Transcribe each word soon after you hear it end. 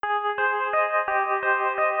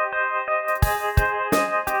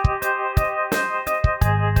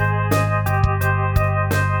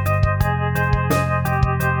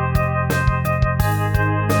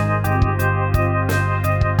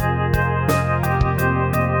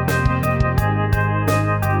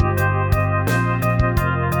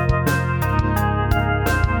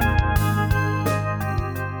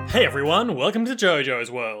Hey everyone, welcome to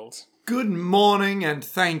JoJo's World. Good morning and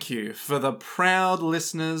thank you for the proud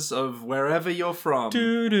listeners of wherever you're from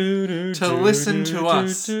to listen to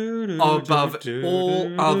us above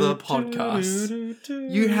all other podcasts.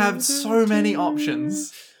 You have so many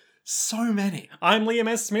options. So many. I'm Liam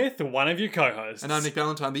S. Smith, one of your co-hosts. And I'm Nick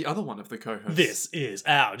Valentine, the other one of the co-hosts. This is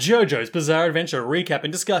our JoJo's Bizarre Adventure recap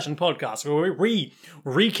and discussion podcast, where we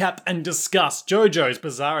recap and discuss JoJo's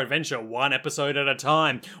Bizarre Adventure one episode at a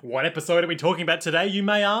time. What episode are we talking about today, you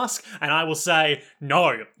may ask? And I will say,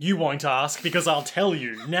 no, you won't ask, because I'll tell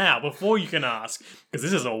you now before you can ask, because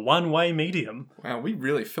this is a one-way medium. Wow, we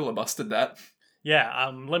really filibustered that.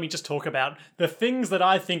 Yeah, let me just talk about the things that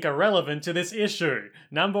I think are relevant to this issue.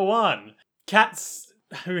 Number 1, cats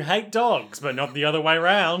who hate dogs, but not the other way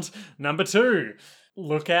around. Number 2,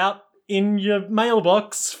 look out in your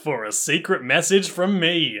mailbox for a secret message from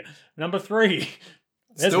me. Number 3,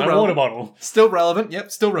 there's my water bottle. Still relevant, yep,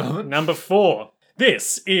 still relevant. Number 4,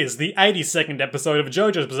 this is the 82nd episode of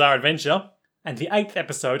JoJo's Bizarre Adventure, and the 8th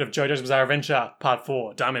episode of JoJo's Bizarre Adventure, Part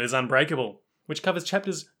 4, Diamond is Unbreakable, which covers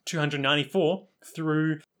chapters 294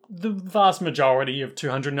 through the vast majority of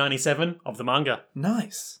 297 of the manga.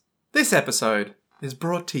 Nice. This episode is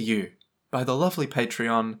brought to you by the lovely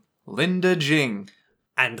Patreon, Linda Jing.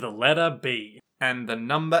 And the letter B. And the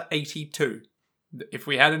number 82. If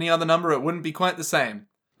we had any other number, it wouldn't be quite the same.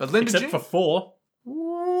 But Linda Except Jing... for 4.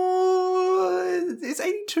 Is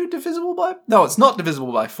 82 divisible by... No, it's not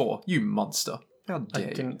divisible by 4. You monster. How dare you.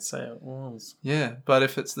 I didn't say it was. Yeah, but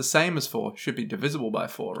if it's the same as 4, it should be divisible by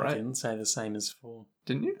 4, right? I didn't say the same as 4.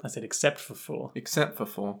 Didn't you? I said except for 4. Except for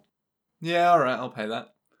 4. Yeah, alright, I'll pay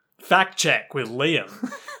that. Fact Check with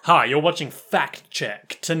Liam. Hi, you're watching Fact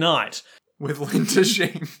Check tonight. With Linda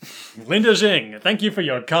Jing. Linda Jing, thank you for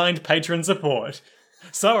your kind patron support.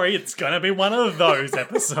 Sorry, it's gonna be one of those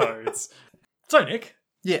episodes. So, Nick.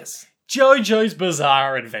 Yes. JoJo's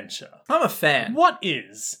Bizarre Adventure. I'm a fan. What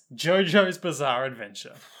is JoJo's Bizarre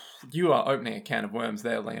Adventure? You are opening a can of worms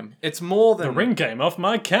there, Liam. It's more than... The ring came off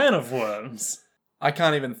my can of worms. I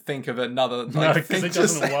can't even think of another... No, because it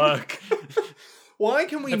doesn't work. Why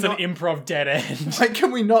can we It's an improv dead end. Why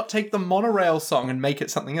can we not take the monorail song and make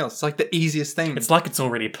it something else? It's like the easiest thing. It's like it's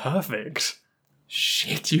already perfect.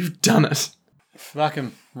 Shit, you've done it. Fuck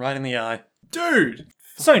him. Right in the eye. Dude!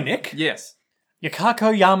 So, Nick. Yes.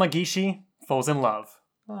 Yukako Yamagishi falls in love.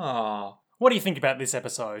 Ah. What do you think about this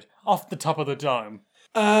episode? Off the top of the dome.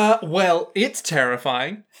 Well, it's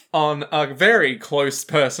terrifying on a very close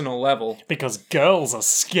personal level. Because girls are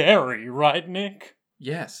scary, right, Nick?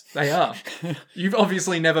 Yes, they are. You've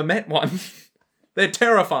obviously never met one. They're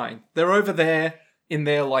terrifying. They're over there in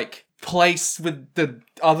their, place with the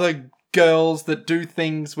other girls that do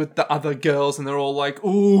things with the other girls, and they're all like,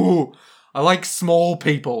 ooh, I like small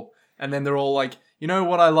people. And then they're all like, you know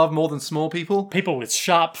what I love more than small people? People with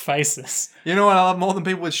sharp faces. You know what I love more than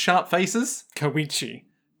people with sharp faces? Koichi.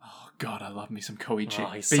 Oh, God, I love me some Koichi. Oh,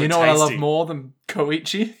 he's but so you know what I love tasty. more than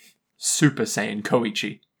Koichi? Super Saiyan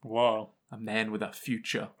Koichi. Whoa. A man with a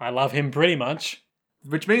future. I love him pretty much.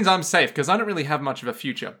 Which means I'm safe, because I don't really have much of a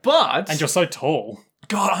future. But... And you're so tall.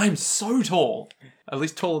 God, I'm so tall. At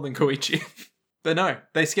least taller than Koichi. But no,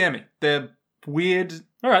 they scare me. They're weird...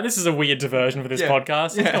 Alright, this is a weird diversion for this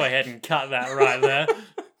podcast. Let's go ahead and cut that right there.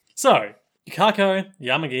 So, Yukako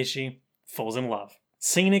Yamagishi falls in love.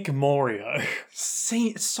 Scenic Morio.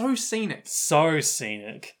 So scenic. So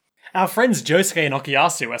scenic. Our friends Josuke and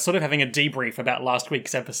Okuyasu are sort of having a debrief about last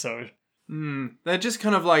week's episode. They're just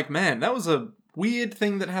kind of like, man, that was a weird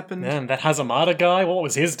thing that happened. Man, that Hazamada guy, what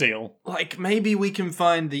was his deal? Like, maybe we can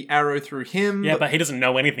find the arrow through him. Yeah, but he doesn't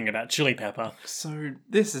know anything about Chili Pepper. So,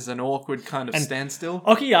 this is an awkward kind of standstill.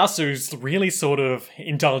 Okuyasu's really sort of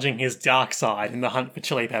indulging his dark side in the hunt for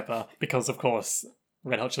Chili Pepper, because, of course,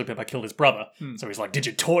 Red Hot Chili Pepper killed his brother. So he's like, did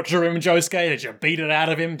you torture him, Josuke? Did you beat it out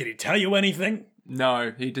of him? Did he tell you anything?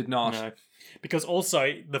 No, he did not. No. Because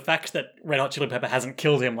also, the fact that Red Hot Chili Pepper hasn't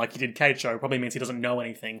killed him like he did Keicho probably means he doesn't know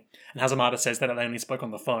anything. And Hazamada says that they only spoke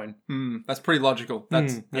on the phone. That's pretty logical.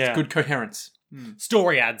 That's good coherence.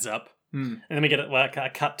 Story adds up. And then we get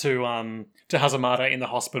a cut to Hazamada in the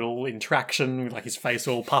hospital in traction, with his face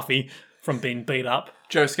all puffy from being beat up.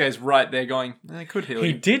 Josuke's right there going, I could heal He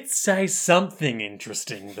you. did say something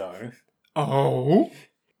interesting, though. Oh?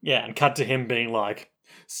 Yeah, and cut to him being like...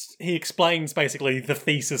 He explains basically the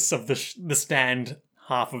thesis of the stand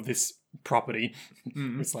half of this property.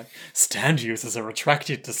 It's like, stand users are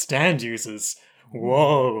attracted to stand users.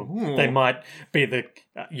 Whoa. Ooh. They might be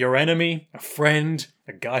your enemy, a friend,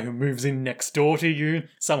 a guy who moves in next door to you,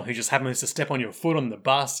 someone who just happens to step on your foot on the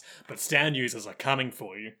bus, but stand users are coming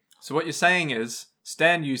for you. So what you're saying is,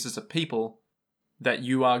 stand users are people that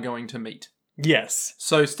you are going to meet. Yes.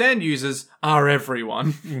 So stand users are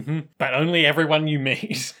everyone. But only everyone you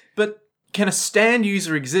meet. But can a stand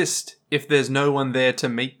user exist if there's no one there to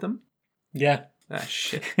meet them? Yeah. Ah,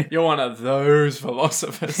 shit. You're one of those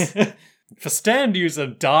philosophers. If a stand user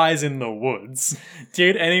dies in the woods,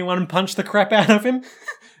 did anyone punch the crap out of him?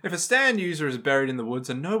 If a stand user is buried in the woods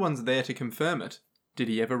and no one's there to confirm it, did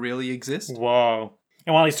he ever really exist? Whoa.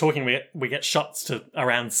 And while he's talking, we get shots to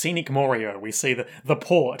around scenic Morio. We see the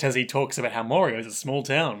port as he talks about how Morio is a small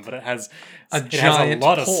town, but it has a giant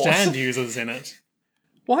lot of port. stand users in it.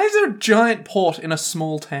 Why is there a giant port in a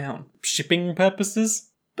small town? Shipping purposes?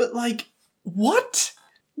 But, like, what?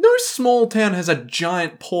 No small town has a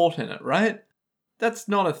giant port in it, right? That's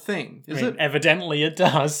not a thing, is it? Evidently it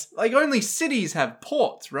does. Like, only cities have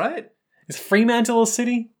ports, right? Is Fremantle a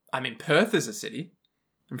city? I mean, Perth is a city.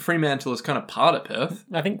 And Fremantle is kind of part of Perth.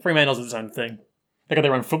 I think Fremantle's its own thing. They got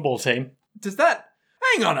their own football team. Does that...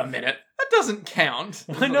 Hang on a minute. That doesn't count.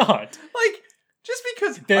 Why not? Like, just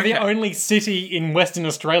because... They're the only city in Western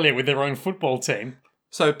Australia with their own football team.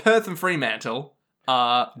 So, Perth and Fremantle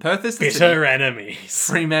are... Perth is the Bitter city. enemies.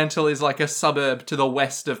 Fremantle is like a suburb to the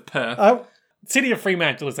west of Perth. City of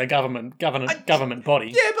Fremantle is their government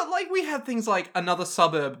body. Yeah, but like we have things like another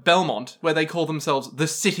suburb, Belmont, where they call themselves the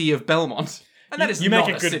City of Belmont. And that is You not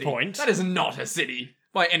make a good city. point. That is not a city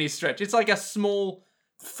by any stretch. It's like a small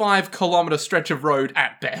 5-kilometre stretch of road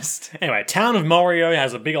at best. Anyway, town of Morio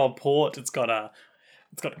has a big old port. It's got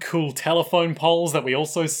cool telephone poles that we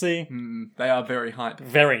also see. They are very hype.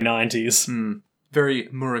 Very 90s. Very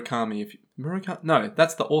Murakami. No,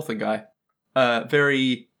 that's the author guy.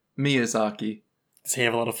 Very Miyazaki. Does he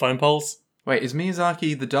have a lot of phone poles? Wait, is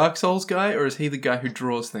Miyazaki the Dark Souls guy, or is he the guy who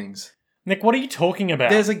draws things? Nick, what are you talking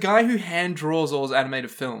about? There's a guy who hand draws all his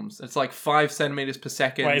animated films. It's like 5 centimeters per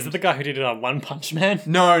second. Wait, is it the guy who did One Punch Man?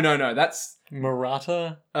 No. That's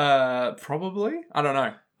Murata? probably. I don't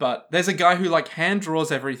know. But there's a guy who like hand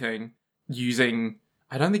draws everything using.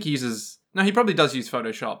 I don't think he uses. No, he probably does use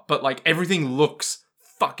Photoshop. But like everything looks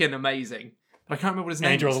fucking amazing. But I can't remember what his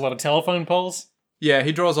name And he draws is. a lot of telephone poles? Yeah,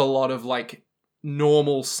 he draws a lot of like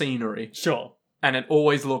normal scenery, Sure. and it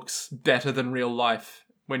always looks better than real life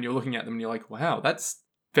when you're looking at them and you're like, wow, that's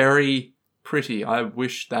very pretty. I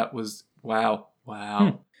wish that was wow.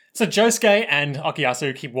 So Josuke and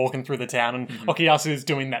Okuyasu keep walking through the town, and Okuyasu is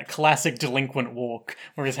doing that classic delinquent walk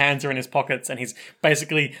where his hands are in his pockets and he's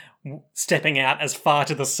basically stepping out as far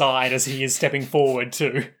to the side as he is stepping forward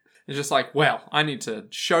too. It's just like, well, I need to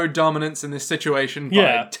show dominance in this situation by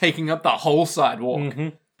Yeah. taking up the whole sidewalk.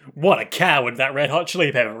 What a coward that Red Hot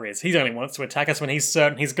Chili Pepper is. He only wants to attack us when he's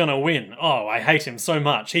certain he's gonna win. Oh, I hate him so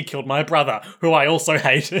much. He killed my brother, who I also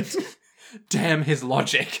hated. Damn his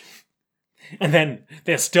logic. And then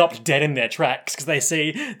they're stopped dead in their tracks because they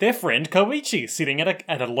see their friend Koichi sitting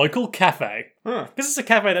at a local cafe. Huh. This is a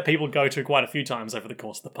cafe that people go to quite a few times over the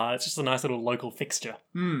course of the party. It's just a nice little local fixture.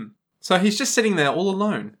 So he's just sitting there all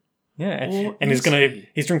alone. Yeah, Or and is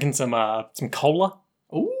he's drinking some cola.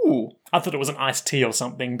 Ooh. I thought it was an iced tea or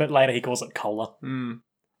something, but later he calls it cola.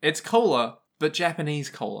 It's cola, but Japanese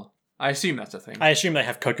cola. I assume that's a thing. I assume they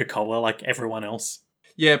have Coca-Cola like everyone else.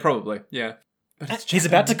 Yeah, probably. Yeah. But it's He's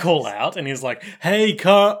about to Japanese. call out, and he's like, "Hey,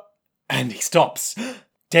 Ko!" And he stops,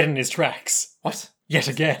 dead in his tracks, What? yet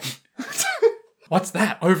again. What's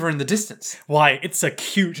that over in the distance? Why, it's a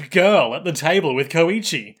cute girl at the table with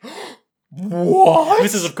Koichi. What?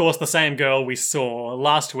 This is, of course, the same girl we saw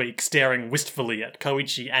last week staring wistfully at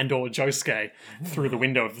Koichi and or Josuke through the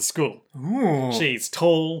window of the school. Ooh. She's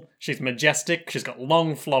tall, she's majestic, she's got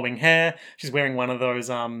long flowing hair, she's wearing one of those,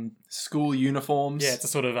 School uniforms. it's a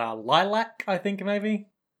sort of lilac, I think, maybe?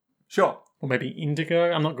 Sure. Or maybe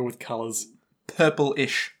indigo? I'm not good with colours.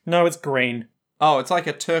 Purple-ish. No, it's green. Oh, it's like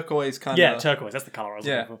a turquoise kind Yeah, of... turquoise, that's the colour I was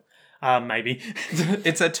Yeah. looking for. Maybe.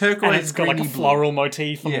 It's a turquoise And it's got like a greeny blue. floral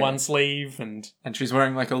motif on Yeah. one sleeve and And she's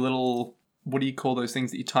wearing like a little... What do you call those things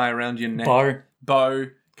that you tie around your neck? bow. Bow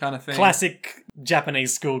kind of thing. Classic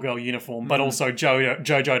Japanese schoolgirl uniform, but also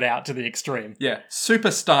JoJo'd out to the extreme. Yeah. Super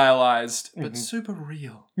stylized, but super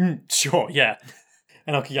real. Sure, yeah.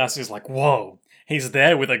 And Okuyasu's like, whoa, he's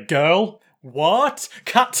there with a girl? What?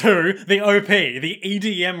 Cut to the OP, the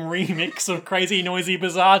EDM remix of Crazy Noisy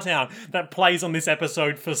Bizarre Town that plays on this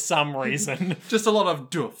episode for some reason. Just a lot of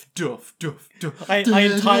doof, doof, doof, doof. I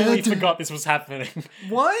entirely forgot this was happening.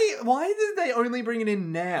 Why did they only bring it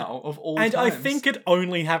in now, of all And times? I think it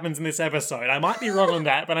only happens in this episode. I might be wrong on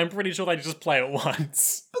that, but I'm pretty sure they just play it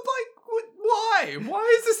once. But like, why?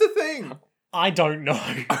 Why is this a thing? I don't know.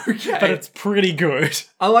 Okay. But it's pretty good.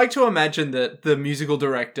 I like to imagine that the musical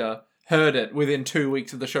director heard it within 2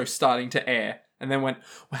 weeks of the show starting to air and then went,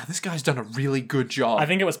 wow, this guy's done a really good job. I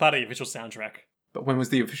think it was part of the official soundtrack. But when was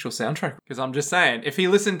the official soundtrack? Because I'm just saying, if he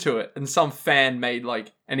listened to it and some fan made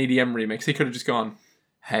like an EDM remix, he could have just gone,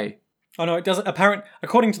 hey. Oh no, it doesn't.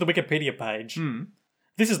 According to the Wikipedia page,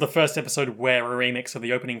 this is the first episode where a remix of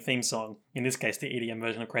the opening theme song, in this case the EDM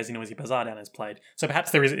version of Crazy Noisy Bazaar Down, is played. So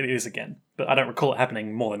perhaps it is again, but I don't recall it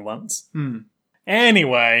happening more than once.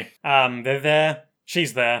 Anyway, they're there,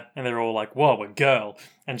 she's there, and they're all like, whoa, a girl.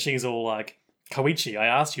 And she's all like, Koichi, I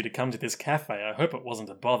asked you to come to this cafe. I hope it wasn't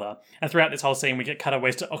a bother. And throughout this whole scene, we get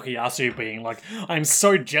cutaways to Okuyasu being like, I'm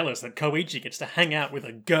so jealous that Koichi gets to hang out with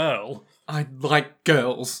a girl. I like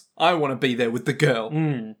girls. I want to be there with the girl.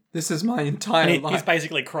 This is my entire life. He's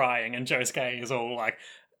basically crying, and Josuke is all like,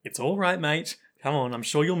 it's all right, mate. Come on, I'm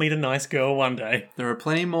sure you'll meet a nice girl one day. There are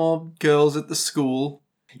plenty more girls at the school.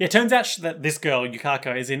 Yeah, it turns out that this girl,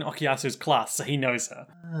 Yukako, is in Okuyasu's class, so he knows her.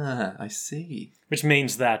 Ah, I see. Which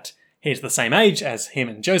means that he's the same age as him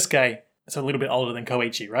and Josuke, so a little bit older than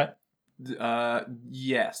Koichi, right?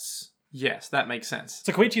 Yes. Yes, that makes sense.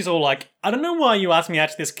 So Koichi's all like, I don't know why you asked me out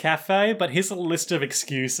to this cafe, but here's a list of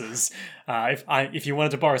excuses. If you wanted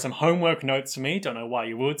to borrow some homework notes from me, don't know why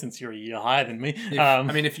you would, since you're a year higher than me.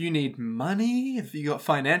 If you need money, if you got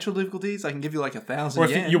financial difficulties, I can give you like 1,000 yen.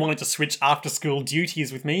 Or if you wanted to switch after-school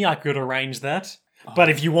duties with me, I could arrange that. But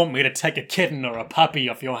if you want me to take a kitten or a puppy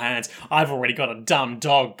off your hands, I've already got a dumb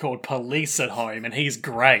dog called Police at home, and he's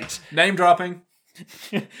great. Name dropping.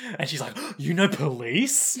 And she's like, you know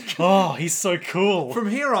Police? Oh, he's so cool. From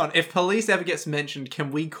here on, if Police ever gets mentioned,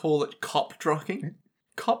 can we call it cop drocking?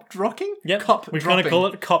 Cop drocking? Yep, cop we're going to call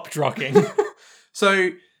it cop drocking. So,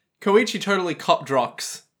 Koichi totally cop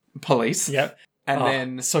drocks Police. Yep. And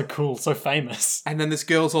then... So cool, so famous. And then this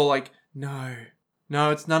girl's all like, no,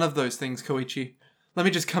 it's none of those things, Koichi. Let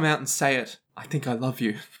me just come out and say it. I think I love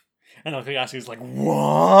you. And Okuyasu's like,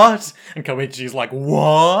 what? And Koichi's like,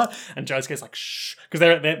 what? And Josuke's like, shh. Because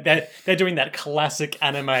they're doing that classic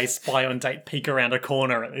anime spy on date peek around a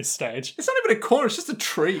corner at this stage. It's not even a corner, it's just a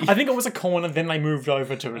tree. I think it was a corner, then they moved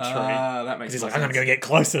over to a tree. Ah, that makes sense. He's like, I'm going to go get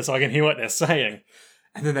closer so I can hear what they're saying.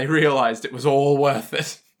 And then they realised it was all worth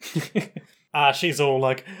it. She's all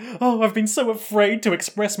like, oh, I've been so afraid to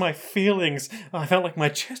express my feelings. I felt like my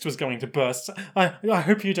chest was going to burst. I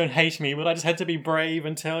hope you don't hate me, but I just had to be brave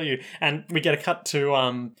and tell you. And we get a cut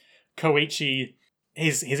to Koichi,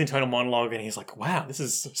 his internal monologue, and he's like, wow, this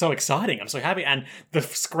is so exciting. I'm so happy. And the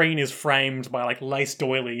screen is framed by like lace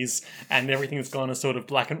doilies, and everything's gone a sort of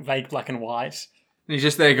vague black and white. And he's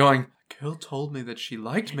just there going, girl told me that she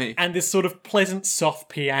liked me. And this sort of pleasant, soft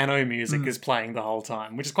piano music is playing the whole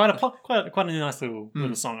time, which is quite a nice little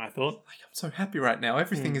song, I thought. I'm so happy right now.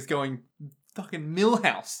 Everything is going fucking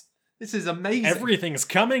Millhouse. This is amazing. Everything's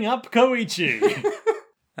coming up, Koichi.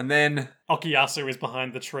 And then Okuyasu is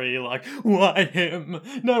behind the tree like, why him?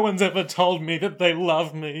 No one's ever told me that they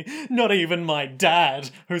love me. Not even my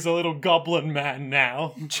dad, who's a little goblin man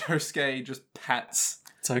now. Josuke just pats.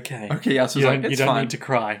 It's okay. Okuyasu's like, it's you don't fine. need to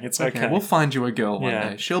cry. It's okay. We'll find you a girl one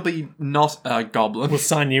day. She'll be not a goblin. We'll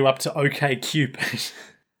sign you up to OK Cupid.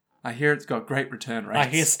 I hear it's got great return rates. I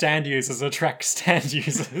hear stand users attract stand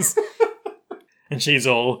users. And she's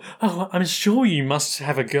all, oh, I'm sure you must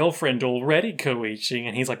have a girlfriend already, Koichi.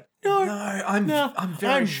 And he's like, no, I'm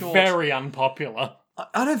very short. Very unpopular.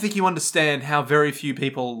 I don't think you understand how very few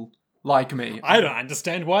people like me. I don't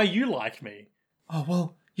understand why you like me. Oh,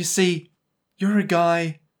 well, you see, you're a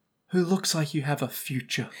guy who looks like you have a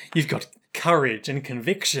future. You've got courage and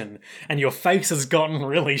conviction, and your face has gotten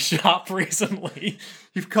really sharp recently.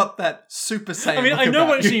 You've got that Super Saiyan. I mean, I look know about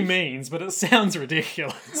what you. she means, but it sounds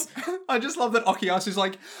ridiculous. I just love that Okuyasu's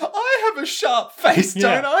like, I have a sharp face,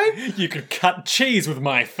 don't I? You could cut cheese with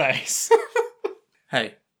my face.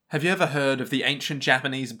 Hey, have you ever heard of the ancient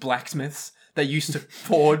Japanese blacksmiths? They used to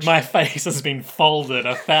forge... My face has been folded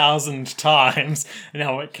 1,000 times.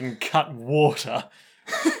 Now it can cut water.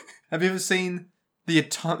 Have you ever seen the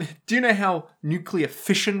atomic... Do you know how nuclear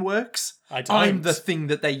fission works? I don't. I'm the thing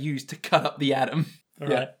that they use to cut up the atom. All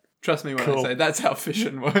right. Trust me when Cool. I say that's how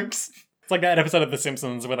fission works. It's like that episode of The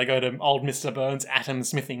Simpsons where they go to old Mr. Burns' atom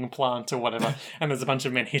smithing plant or whatever, and there's a bunch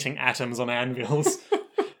of men hitting atoms on anvils.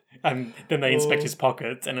 And then they inspect his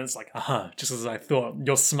pockets, and it's like, just as I thought,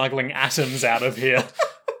 you're smuggling atoms out of here.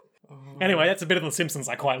 Anyway, that's a bit of The Simpsons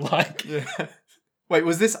I quite like. Yeah. Wait,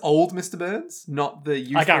 was this old Mr. Burns? Not the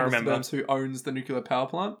youthful I can't Mr. remember. Burns who owns the nuclear power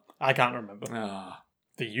plant? I can't remember. Ah.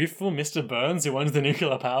 The youthful Mr. Burns who owns the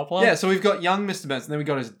nuclear power plant? Yeah, so we've got young Mr. Burns, and then we've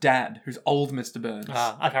got his dad, who's old Mr. Burns.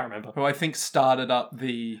 I can't remember. Who I think started up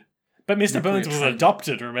the... But Mr. nuclear Burns was train.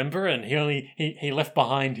 adopted, remember? And he left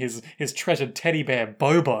behind his treasured teddy bear,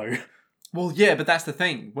 Bobo. Well, yeah, but that's the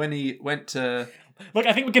thing. When he went to... Look,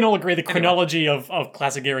 I think we can all agree the chronology of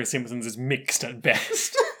classic era Simpsons is mixed at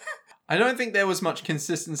best. I don't think there was much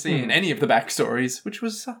consistency in any of the backstories, which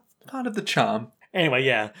was part of the charm. Anyway,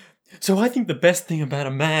 yeah. So I think the best thing about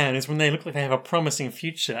a man is when they look like they have a promising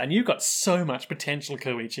future, and you've got so much potential,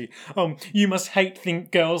 Koichi. You must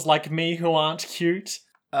think girls like me who aren't cute.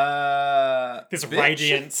 This bitch.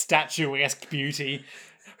 radiant, statuesque beauty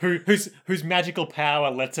whose magical power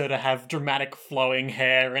lets her to have dramatic flowing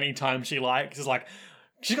hair anytime she likes. It's like,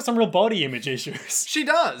 she's got some real body image issues. She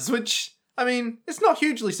does, which, I mean, it's not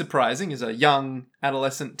hugely surprising as a young,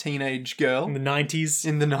 adolescent, teenage girl. In the 90s.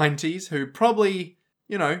 In the 90s, who probably,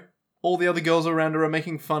 you know, all the other girls around her are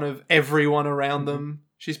making fun of everyone around them.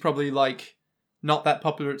 She's probably, like, not that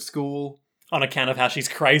popular at school. On account of how she's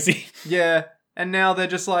crazy. Yeah. And now they're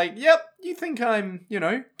just like, yep, you think I'm, you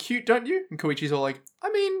know, cute, don't you? And Koichi's all like, I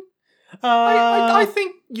mean, I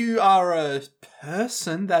think you are a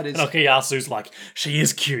person that is... And Okuyasu's like, she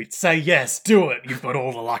is cute. Say yes, do it. You've got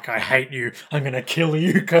all the luck. I hate you. I'm gonna kill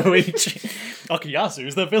you, Koichi.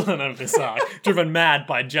 Okuyasu's the villain of this arc. Driven mad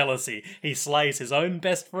by jealousy, he slays his own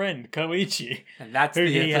best friend, Koichi. And that's who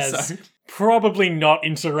the he episode. has probably not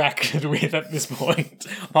interacted with at this point.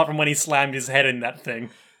 Apart from when he slammed his head in that thing.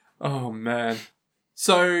 Oh, man.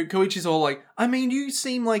 So Koichi's all like, I mean, you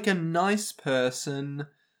seem like a nice person.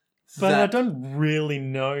 But I don't really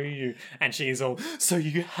know you. And she's all, so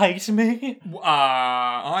you hate me?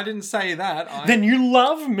 I didn't say that. Then you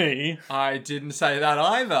love me. I didn't say that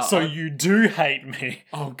either. So you do hate me.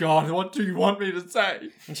 Oh God, what do you want me to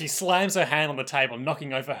say? And she slams her hand on the table,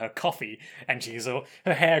 knocking over her coffee. And she's all,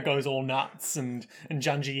 her hair goes all nuts and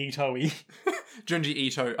Junji Ito-y. Junji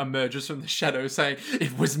Ito emerges from the shadows saying,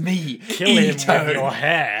 it was me, Kill Ito. him with your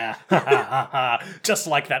hair. Just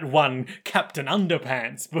like that one Captain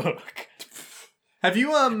Underpants book. Have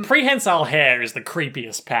you, Prehensile hair is the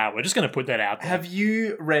creepiest power. We're just going to put that out there. Have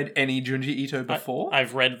you read any Junji Ito before?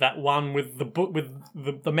 I've read that one with the book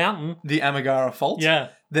with the mountain. The Amagara Fault? Yeah.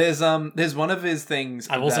 There's one of his things.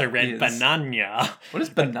 I've also that read is... Bananya. What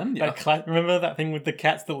is Bananya? Remember that thing with the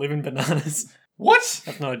cats that live in bananas? What?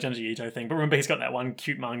 That's not a Junji Ito thing, but remember he's got that one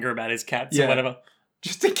cute manga about his cats Yeah. or whatever.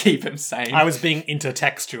 Just to keep him sane. I was being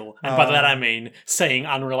intertextual, and by that I mean saying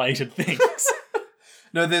unrelated things.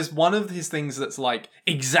 No, there's one of his things that's like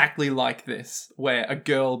exactly like this, where a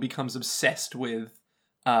girl becomes obsessed with,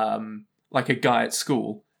 like a guy at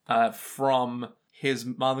school, from his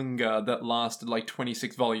manga that lasted like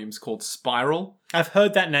 26 volumes called Spiral. I've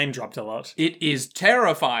heard that name dropped a lot. It is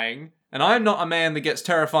terrifying, and I'm not a man that gets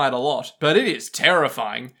terrified a lot, but it is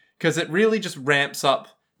terrifying because it really just ramps up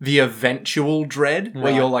the eventual dread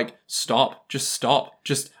where you're like, stop, just,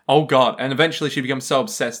 oh God. And eventually she becomes so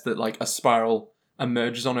obsessed that like a spiral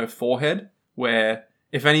emerges on her forehead where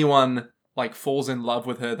if anyone like falls in love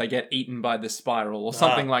with her, they get eaten by this spiral or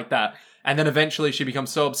something like that. And then eventually she becomes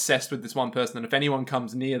so obsessed with this one person that if anyone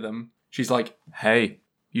comes near them, she's like, hey,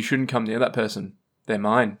 you shouldn't come near that person. They're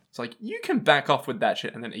mine. It's like, you can back off with that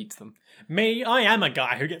shit, and then eats them. Me, I am a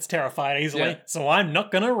guy who gets terrified easily, so I'm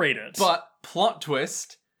not gonna read it. But, plot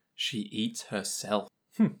twist, she eats herself.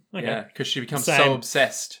 Okay. Yeah, because she becomes Same. so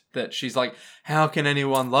obsessed that she's like, how can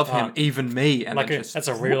anyone love him, even me? And like then just... that's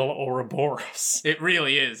a real Ouroboros. It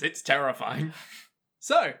really is. It's terrifying.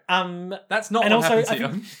 So, that's not and what also, happens I here.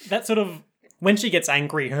 think that sort of, when she gets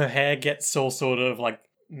angry, her hair gets all sort of like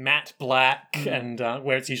matte black and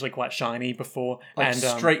where it's usually quite shiny before. Like and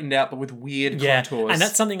straightened out, but with weird yeah, contours. and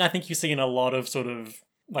that's something I think you see in a lot of sort of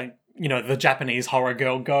like, you know, the Japanese horror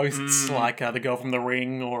girl ghosts, like the girl from The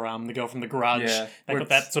Ring or the girl from The Grudge. Yeah, They've got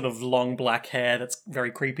that sort of long black hair that's very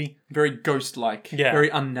creepy. very ghost-like. Yeah. Very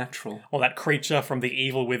unnatural. Or that creature from The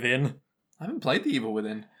Evil Within. I haven't played The Evil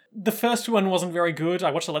Within. The first one wasn't very good.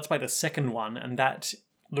 I watched the Let's Play the second one, and that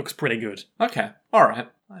looks pretty good. Okay, alright.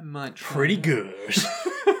 I might try. Pretty good.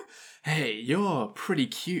 Hey, you're pretty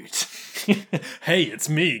cute. Hey, it's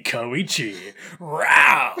me, Koichi.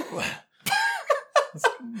 Row!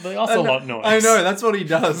 They also lot noise. I know, that's what he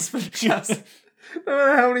does. But just, no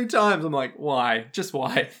matter how many times, I'm like, why? Just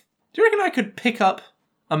why? Do you reckon I could pick up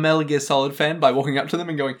a Metal Gear Solid fan by walking up to them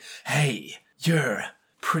and going, hey, you're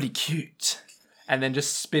pretty cute? And then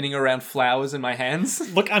just spinning around flowers in my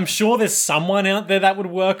hands? Look, I'm sure there's someone out there that would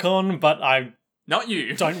work on, but I Not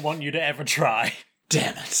you. don't want you to ever try.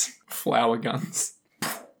 Damn it. Flower guns.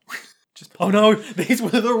 Just Oh no, these were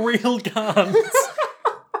the real guns.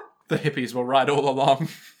 the hippies were right all along.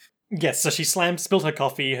 Yes, so she spilled her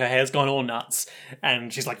coffee, her hair's gone all nuts,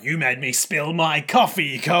 and she's like, you made me spill my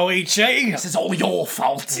coffee, Koichi! This is all your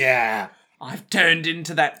fault. Yeah. I've turned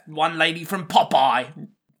into that one lady from Popeye.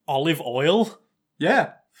 Olive oil?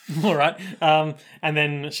 Yeah. All right. And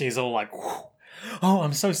then she's all like, "Whew. Oh,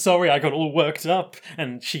 I'm so sorry. I got all worked up."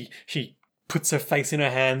 And she puts her face in her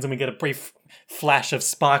hands, and we get a brief flash of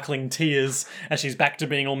sparkling tears as she's back to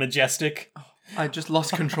being all majestic. I just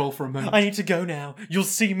lost control for a moment. I need to go now. You'll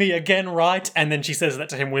see me again, right? And then she says that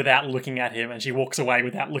to him without looking at him, and she walks away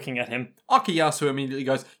without looking at him. Akiyasu immediately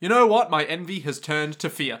goes, "You know what? My envy has turned to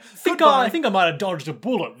fear. I think I might have dodged a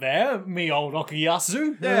bullet there, me old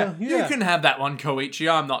Okuyasu. Yeah, you can have that one, Koichi.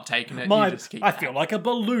 I'm not taking it. You just keep I that." feel like a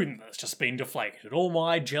balloon that's just been deflated. All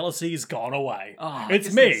my jealousy's gone away. Oh, It's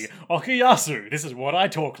this me, is- Okuyasu. This is what I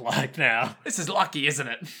talk like now. This is lucky, isn't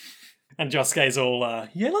it? And Josuke's all,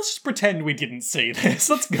 yeah, let's just pretend we didn't see this.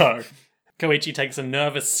 Let's go. Koichi takes a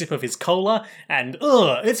nervous sip of his cola, and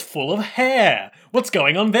it's full of hair. What's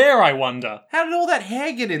going on there, I wonder? How did all that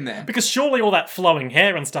hair get in there? Because surely all that flowing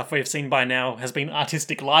hair and stuff we've seen by now has been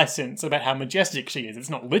artistic license about how majestic she is. It's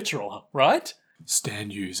not literal, right?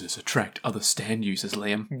 Stand users attract other stand users,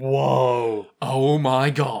 Liam. Whoa. Oh my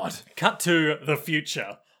god. Cut to the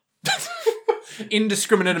future.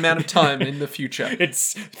 Indiscriminate amount of time in the future.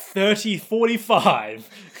 It's 30:45.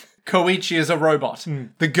 Koichi is a robot.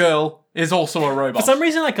 The girl is also a robot. For some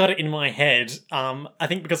reason, I got it in my head. I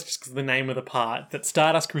think because just 'cause of the name of the part that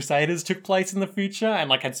Stardust Crusaders took place in the future and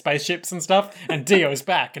like had spaceships and stuff. And Dio's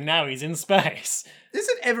back, and now he's in space. Is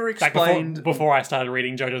it ever Like explained? before I started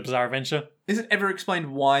reading JoJo's Bizarre Adventure. Is it ever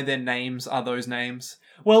explained why their names are those names?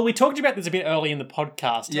 Well, we talked about this a bit early in the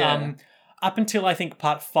podcast. Yeah. Up until I think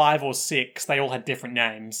part 5 or 6, they all had different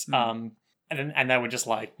names. And they were just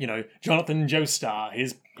like, Jonathan Joestar,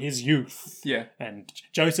 his youth. Yeah. And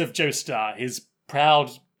Joseph Joestar, his proud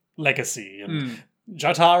legacy. And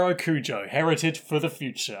Jotaro Kujo, heritage for the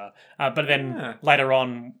future. But then later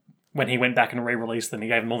on, when he went back and re-released them, he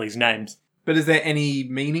gave them all these names. But is there any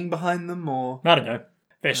meaning behind them, or? I don't know.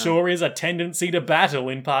 There sure is a tendency to battle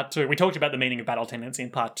in part 2. We talked about the meaning of battle tendency in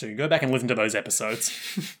part 2. Go back and listen to those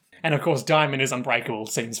episodes. And of course, Diamond is unbreakable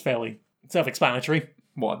seems fairly self-explanatory.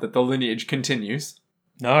 What, that the lineage continues?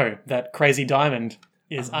 No, that crazy Diamond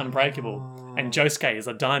is unbreakable. And Josuke is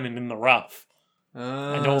a diamond in the rough.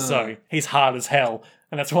 And also, he's hard as hell.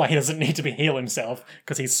 And that's why he doesn't need to heal himself,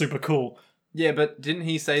 because he's super cool. Yeah, but didn't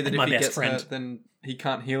he say that And if my he best gets friend. hurt, then he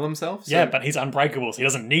can't heal himself? So- Yeah, but he's unbreakable, so he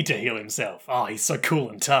doesn't need to heal himself. Oh, he's so cool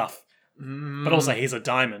and tough. But also, he's a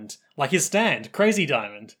diamond. Like his stand, Crazy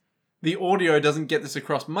Diamond. The audio doesn't get this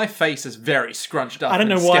across. My face is very scrunched up. I don't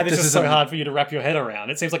know in why this is so skepticism. hard for you to wrap your head around.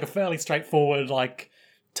 It seems like a fairly straightforward,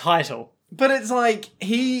 title. But it's like,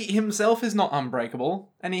 he himself is not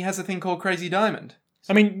unbreakable, and he has a thing called Crazy Diamond.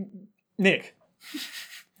 I mean, Nick,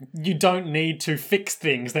 you don't need to fix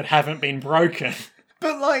things that haven't been broken.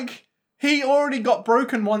 But, he already got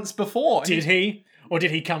broken once before. Did he? Or did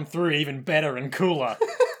he come through even better and cooler?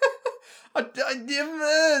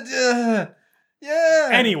 Yeah.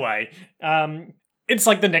 Anyway, it's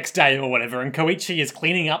like the next day or whatever, and Koichi is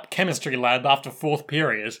cleaning up chemistry lab after 4th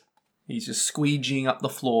period. He's just squeegeeing up the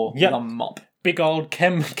floor Yep. with a mop. Big old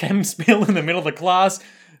chem spill in the middle of the class.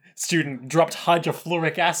 Student dropped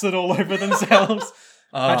hydrofluoric acid all over themselves.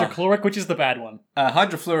 Hydrochloric, which is the bad one.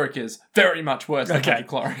 Hydrofluoric is very much worse than Okay.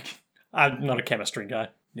 hydrochloric. I'm not a chemistry guy.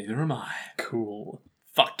 Neither am I. Cool.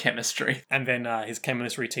 Fuck chemistry. And then his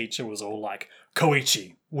chemistry teacher was all like,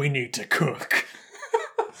 Koichi, we need to cook.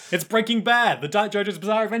 It's Breaking Bad, the JoJo's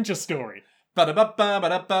Bizarre Adventure story. My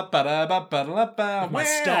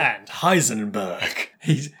stand, Heisenberg.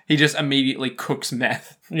 He just immediately cooks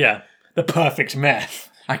meth. Yeah, the perfect meth.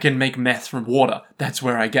 I can make meth from water. That's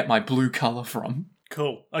where I get my blue colour from.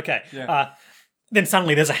 Cool, okay. Yeah. Then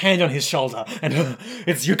suddenly there's a hand on his shoulder, and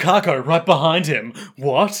it's Yukako right behind him.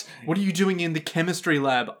 What? What are you doing in the chemistry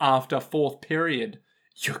lab after 4th period?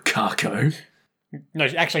 Yukako? No,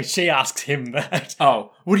 actually, she asks him that.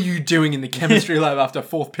 Oh, what are you doing in the chemistry lab after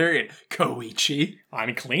 4th period? Koichi?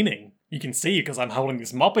 I'm cleaning. You can see because I'm holding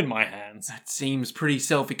this mop in my hands. That seems pretty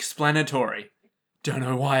self-explanatory. Don't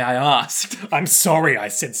know why I asked. I'm sorry I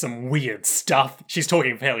said some weird stuff. She's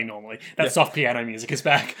talking fairly normally. That soft piano music is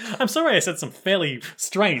back. I'm sorry I said some fairly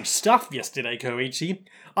strange stuff yesterday, Koichi.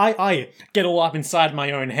 I get all up inside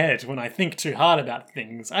my own head when I think too hard about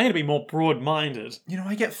things. I need to be more broad-minded. You know,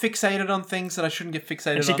 I get fixated on things that I shouldn't get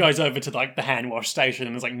fixated And she on. goes over to the hand wash station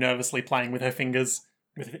and is nervously playing with her fingers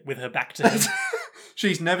with her back to him.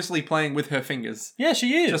 She's nervously playing with her fingers. Yeah,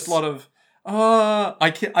 she is. Just a lot of,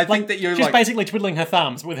 I think that you're She's basically twiddling her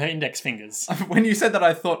thumbs with her index fingers. when you said that,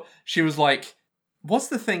 I thought she was like, what's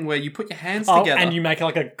the thing where you put your hands Oh, together? and you make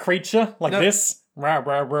a creature like No. this. Rah,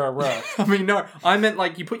 rah, rah, rah. I mean, no, I meant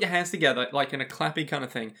you put your hands together, in a clappy kind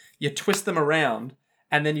of thing. You twist them around,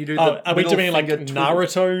 and then you do Oh, the are we middle doing like finger twiddle-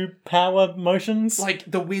 Naruto power motions? like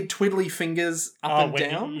the weird twiddly fingers up and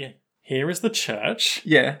down? Yeah. Here is the church.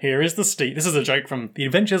 Yeah. Here is the steep. This is a joke from The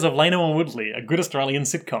Adventures of Leno and Woodley, a good Australian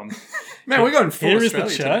sitcom. Man, we're going full Here is the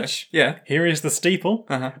Australia church. today. Yeah. Here is the steeple.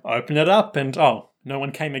 Uh-huh. Open it up, and no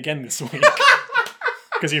one came again this week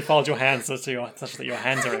because you fold your hands such that your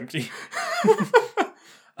hands are empty.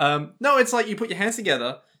 No, it's like you put your hands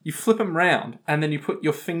together, you flip them round, and then you put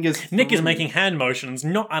your fingers. Nick is through. making hand motions,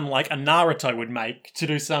 not unlike a Naruto would make to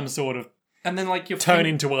do some sort of and then like your turn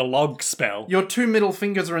into a log spell your two middle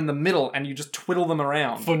fingers are in the middle, and you just twiddle them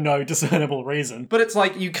around. for no discernible reason. But it's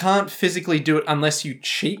like you can't physically do it unless you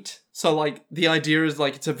cheat. So like the idea is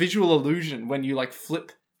like it's a visual illusion when you like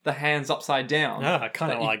flip the hands upside down.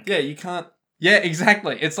 Kind of But like. you can't. Yeah,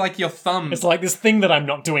 exactly. It's like your thumb. It's like this thing that I'm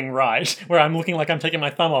not doing right, where I'm looking like I'm taking my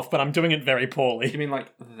thumb off, but I'm doing it very You poorly. mean like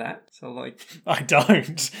that? So like I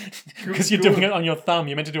don't. Because you're Good. doing it on your thumb.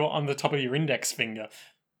 You're meant to do it on the top of your index finger.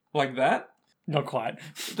 like that? Not quite.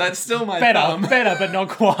 That's still my Better, thumb. better, but not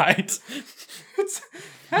quite. It's,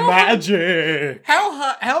 how, Magic!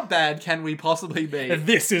 how bad can we possibly be?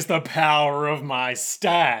 This is the power of my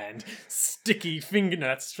stand. Sticky finger. No,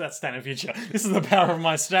 that's stand in future. This is the power of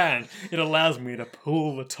my stand. It allows me to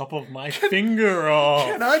pull the top of my finger off.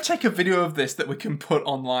 Can I take a video of this that we can put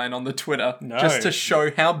online on the Twitter? No. Just to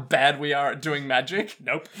show how bad we are at doing magic?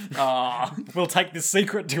 Nope. Ah. We'll take this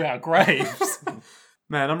secret to our graves.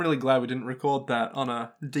 Man, I'm really glad we didn't record that on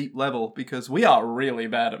a deep level because we are really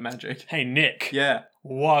bad at magic. Hey, Nick. Yeah.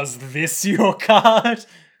 Was this your card?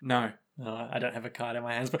 No. No, I don't have a card in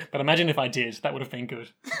my hands, but imagine if I did. That would have been good.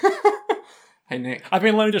 Hey, Nick. I've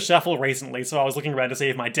been learning to shuffle recently, so I was looking around to see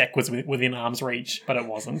if my deck was within arm's reach, but it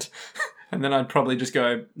wasn't. And then I'd probably just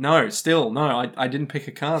go, no, I didn't pick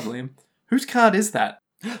a card, Liam. Whose card is that?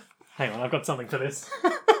 Hang on, I've got something for this.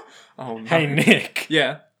 Oh, no. Hey, Nick.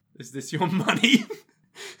 Yeah. Is this your money?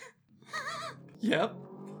 Yep.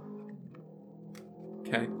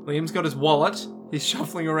 Okay. Liam's got his wallet. He's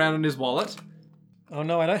shuffling around in his wallet. Oh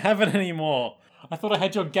no, I don't have it anymore. I thought I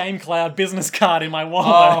had your Game Cloud business card in my Oh,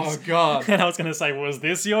 wallet. God. And I was going to say, was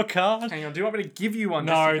this your card? Hang on, do you want me to give you one?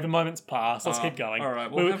 No, the moment's passed. Let's keep going. All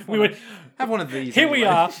right, We well, were- have one of these. Here we anyway.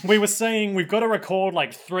 are. We were saying we've got to record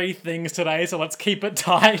like 3 things today, so let's keep it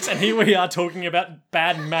tight. And here we are talking about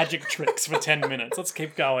bad magic tricks for 10 minutes. Let's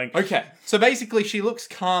keep going. Okay, so basically she looks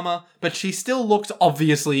calmer, but she still looks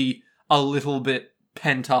obviously a little bit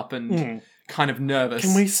pent up and kind of nervous.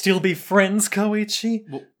 Can we still be friends, Koichi?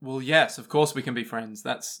 Well, yes, of course we can be friends.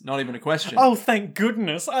 That's not even a question. Oh, thank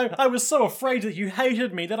goodness. I was so afraid that you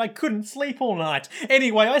hated me that I couldn't sleep all night.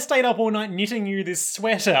 Anyway, I stayed up all night knitting you this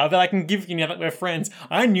sweater that I can give you now that we're friends.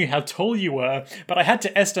 I knew how tall you were, but I had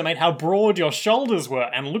to estimate how broad your shoulders were,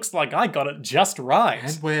 and looks like I got it just right.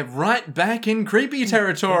 And we're right back in creepy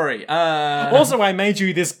territory. Also, I made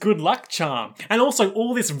you this good luck charm, and also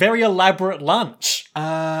all this very elaborate lunch.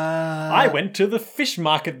 I went to the fish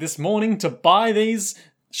market this morning to buy these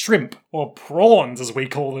shrimp, or prawns as we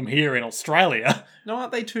call them here in Australia. No,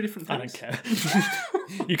 aren't they two different I things? don't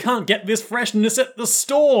care. You can't get this freshness at the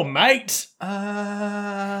store, mate.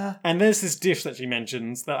 And there's this dish that she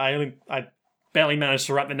mentions that I barely managed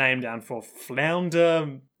to write the name down for.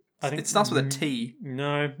 Flounder. I think It starts with a T.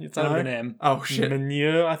 No, it's not an M. Oh, shit.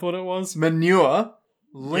 Manure, I thought it was. Manure?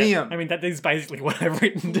 Yeah, Liam. I mean, that is basically what I've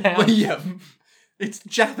written down. Liam. It's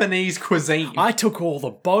Japanese cuisine. I took all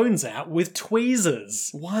the bones out with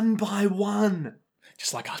tweezers. One by one.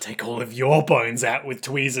 Just like I'll take all of your bones out with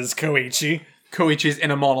tweezers, Koichi. Koichi's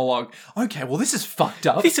in a monologue. Okay, well, this is fucked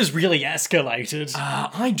up. This has really escalated.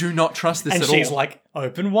 I do not trust this and at she's all. like,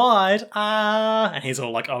 open wide, and he's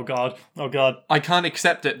all like, oh god, oh god. I can't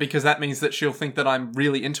accept it because that means that she'll think that I'm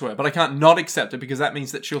really into her, but I can't not accept it because that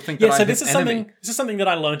means that she'll think that Yeah, I'm so his this is enemy. something that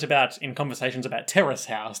I learnt about in conversations about Terrace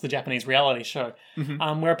House, the Japanese reality show,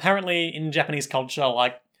 where apparently in Japanese culture,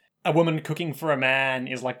 like, a woman cooking for a man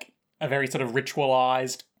is like a very sort of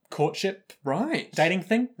ritualized courtship Right. dating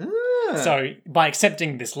thing. Ah. So by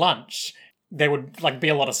accepting this lunch, there would like be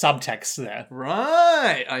a lot of subtext there.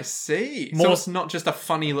 Right, I see. So More- it's not just a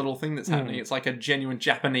funny little thing that's happening. It's like a genuine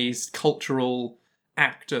Japanese cultural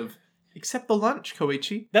act of accept the lunch,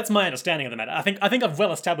 Koichi. That's my understanding of the matter. I think I've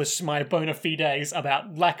well established my bona fides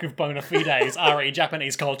about lack of bona fides re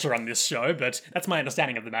Japanese culture on this show, but that's my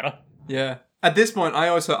understanding of the matter. Yeah. At this point, I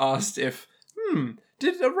also asked if,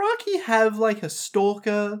 did Araki have like a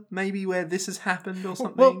stalker maybe where this has happened or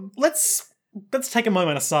something? Well, let's take a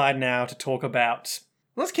moment aside now to talk about.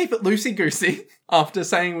 Let's keep it loosey-goosey after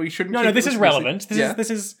saying we shouldn't No, keep it this is loosey-goosey. relevant. Yeah. This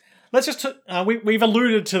is. Let's just. We've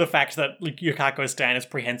alluded to the fact that like, Yukako Stan is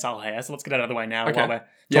prehensile hair, so let's get it out of the way now Okay. while we're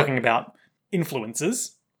Yep. talking about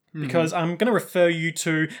influences, because I'm going to refer you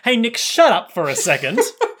to... Hey, Nick, shut up for a second.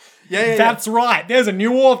 Yeah. That's right. There's a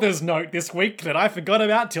new author's note this week that I forgot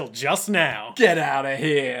about till just now. Get out of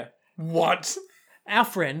here. What? Our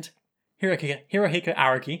friend, Hirohiko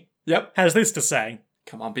Araki, Yep. has this to say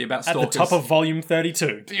Come on, be about at stalkers. the top of volume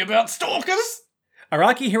 32. Be about stalkers?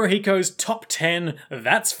 Araki Hirohiko's top 10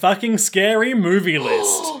 That's Fucking Scary movie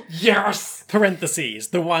list. Yes! Parentheses,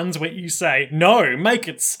 the ones where you say, no, make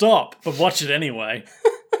it stop, but watch it anyway.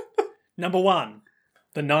 Number 1,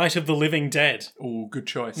 The Night of the Living Dead. Oh, good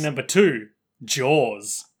choice. Number 2,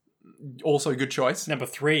 Jaws. Also good choice. Number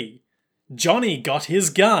 3, Johnny Got His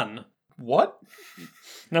Gun. What?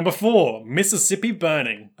 Number 4, Mississippi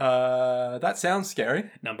Burning. That sounds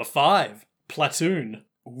scary. Number 5, Platoon.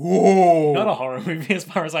 Whoa! Not a horror movie as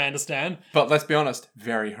far as I understand. But let's be honest,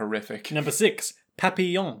 very horrific. Number 6,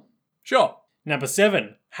 Papillon. Sure. Number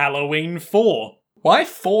 7, Halloween 4. Why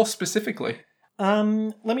 4 specifically?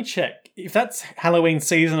 Let me check. If that's Halloween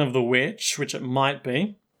Season of the Witch, which it might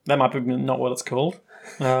be, that might be not what it's called.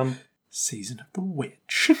 Season of the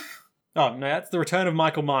Witch. Oh, no, that's The Return of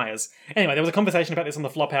Michael Myers. Anyway, there was a conversation about this on the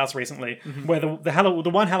Flophouse recently, where the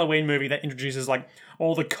one Halloween movie that introduces, like,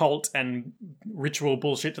 all the cult and ritual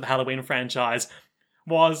bullshit to the Halloween franchise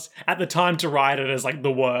was, at the time, derided as, like,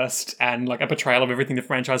 the worst and, like, a betrayal of everything the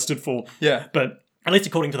franchise stood for. Yeah. But, at least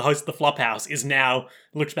according to the host of the Flophouse, is now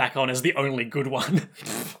looked back on as the only good one.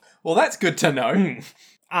 Well, that's good to know.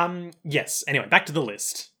 Yes. Anyway, back to the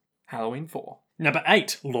list. Halloween 4. Number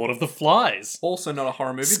 8, Lord of the Flies. Also not a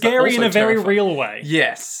horror movie, Scary but in also a very terrifying. real way.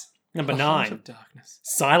 Yes. Number The Heart 9, of Darkness.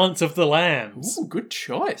 Silence of the Lambs. Ooh, good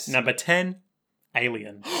choice. Number 10,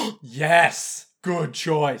 Alien. Yes. Good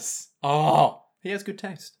choice. Oh, he has good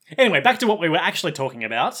taste. Anyway, back to what we were actually talking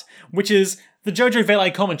about, which is the Jojo Valet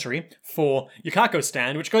commentary for Yukako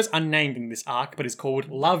Stand, which goes unnamed in this arc, but is called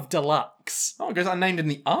Love Deluxe. Oh, it goes unnamed in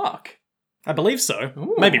the arc. I believe so.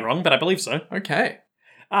 Ooh. Maybe wrong, but I believe so. Okay.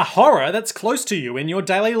 A horror that's close to you in your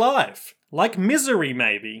daily life. Like Misery,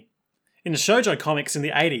 maybe. In shoujo comics in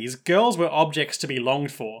the 80s, girls were objects to be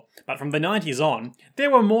longed for, but from the 90s on, there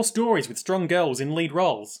were more stories with strong girls in lead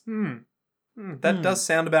roles. That does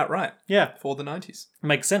sound about right Yeah, for the 90s.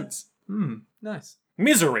 makes sense. Nice.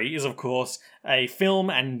 Misery is, of course, a film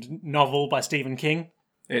and novel by Stephen King.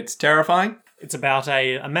 It's terrifying. It's about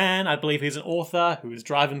a man, I believe he's an author, who's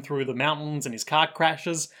driving through the mountains and his car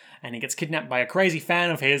crashes, and he gets kidnapped by a crazy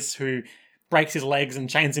fan of his who breaks his legs and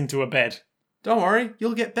chains him to a bed. Don't worry,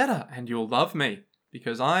 you'll get better and you'll love me.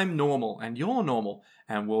 Because I'm normal and you're normal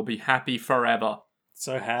and we'll be happy forever.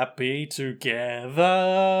 So happy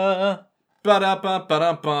together.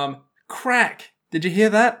 Ba-da-bum. Crack! Did you hear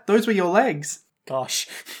that? Those were your legs. Gosh,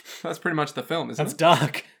 That's pretty much the film, isn't that's it?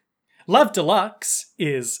 dark. Love Deluxe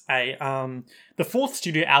is the fourth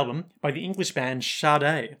studio album by the English band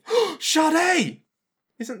Sade. Sade!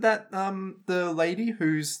 Isn't that the lady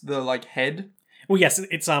who's the like head? Well, yes,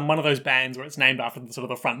 it's one of those bands where it's named after the, sort of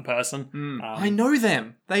the front person. I know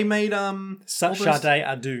them. They made all those- Sade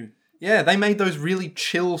Adu. Yeah, they made those really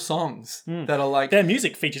chill songs that are like Their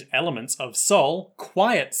music features elements of soul,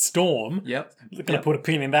 quiet storm. Yep. We're going to put a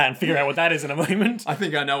pin in that and figure out what that is in a moment. I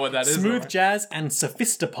think I know what that is. Smooth alright. jazz and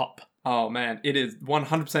sophistopop. Oh man, it is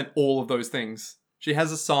 100% all of those things. She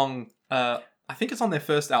has a song, I think it's on their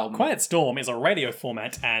first album. Quiet Storm is a radio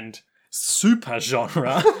format and super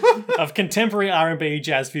genre of contemporary R&B,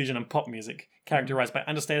 jazz fusion, and pop music, characterized by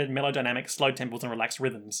understated melodynamic, slow tempos, and relaxed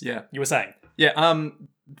rhythms. Yeah. You were saying? Yeah,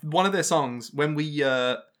 one of their songs, when we,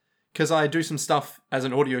 because I do some stuff as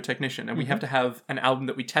an audio technician, and we have to have an album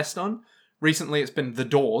that we test on. Recently it's been The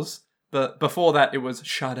Doors, but before that it was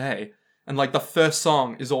Sade. And like the first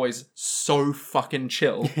song is always so fucking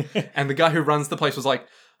chill. And the guy who runs the place was like,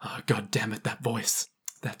 oh, god damn it, that voice.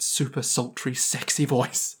 That super sultry, sexy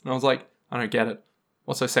voice. And I was like, I don't get it.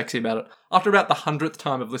 What's so sexy about it? After about the 100th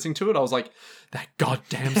time of listening to it, I was like, that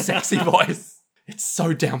goddamn sexy voice. It's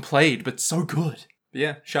so downplayed, but so good. But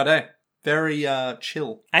yeah, Sade. Very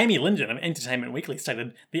chill. Amy Linden of Entertainment Weekly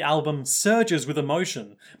stated, the album surges with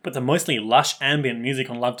emotion, but the mostly lush ambient music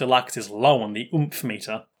on Love Deluxe is low on the oomph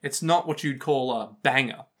meter. It's not what you'd call a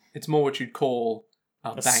banger. It's more what you'd call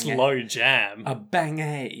a banger. Slow jam. A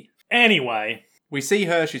bang-a. Anyway. We see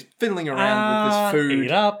her, she's fiddling around with this food.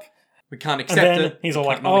 Eat up. We can't And accept then it. he's all We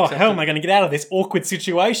like, can't not oh, accept how it. am I going to get out of this awkward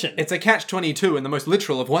situation? It's a catch-22 in the most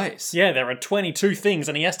literal of ways. Yeah, there are 22 things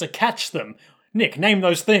and he has to catch them. Nick, name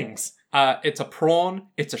those things. It's a prawn,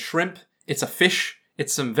 it's a shrimp, it's a fish,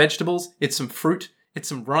 it's some vegetables, it's some fruit, it's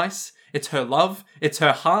some rice, it's her love, it's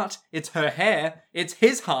her heart, it's her hair, it's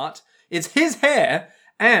his heart, it's his hair,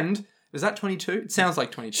 and... Is that 22? It sounds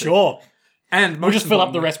like 22. Sure. And We'll just fill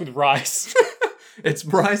up the importantly, rest with rice. It's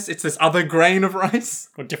rice. It's this other grain of rice.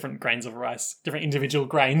 Or different grains of rice. Different individual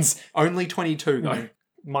grains. Only 22 though.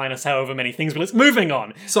 Minus however many things. But it's moving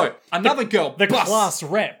on. So another girl. The busts. class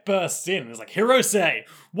rep bursts in and is like, Hirose,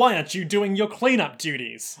 why aren't you doing your cleanup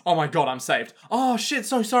duties? Oh my god, I'm saved. Oh shit,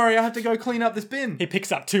 so sorry. I have to go clean up this bin. He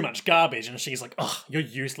picks up too much garbage and she's like, ugh, you're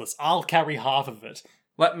useless. I'll carry half of it.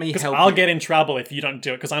 Let me help I'll you. get in trouble if you don't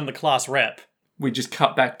do it because I'm the class rep. We just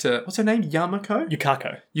cut back to what's her name? Yamako.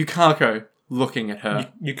 Yukako. Yukako looking at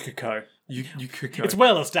her. Yukiko. Yukiko. It's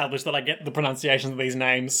well established that I get the pronunciations of these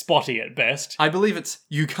names spotty at best. I believe it's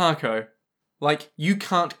Yukako. Like, you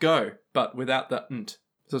can't go, but without the nt.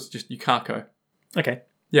 So it's just Yukako. Okay.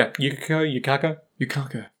 Yeah. Yukako.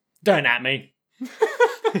 Yukako. Don't at me.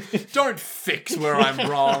 Don't fix where I'm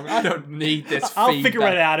wrong. I don't need this feedback. I'll figure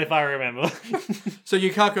it out if I remember. So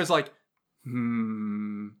Yukako's like,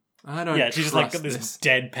 I don't Yeah, she's just like got trust this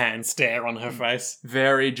deadpan stare on her face.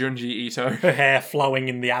 Very Junji Ito. Her hair flowing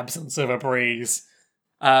in the absence of a breeze.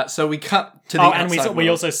 So we cut to the Oh, and we outside we world.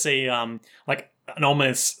 also see like an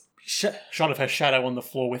ominous shot of her shadow on the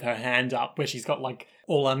floor with her hand up, where she's got like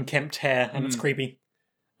all unkempt hair, and it's creepy.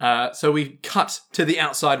 So we cut to the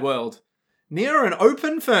outside world. Near an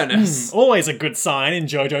open furnace. Always a good sign in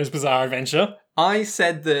JoJo's Bizarre Adventure. I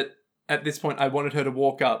said that at this point I wanted her to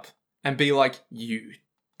walk up and be like, you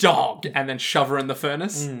dog, and then shove her in the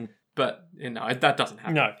furnace. But, that doesn't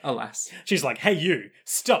happen. No. Alas. She's like, hey you,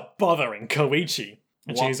 stop bothering Koichi.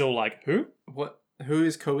 And What? she's all like, who? What? Who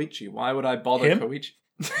is Koichi? Why would I bother Him? Koichi?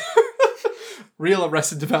 Real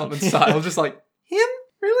Arrested Development style. Just like, him?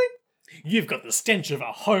 Really? You've got the stench of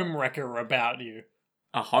a home wrecker about you.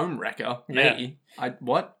 A home wrecker? Yeah. Me?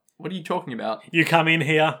 What? What are you talking about? You come in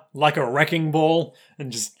here like a wrecking ball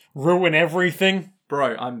and just ruin everything.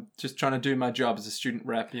 Bro, I'm just trying to do my job as a student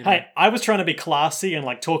rep. You know? Hey, I was trying to be classy and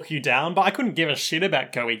like talk you down, but I couldn't give a shit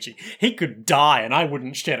about Koichi. He could die and I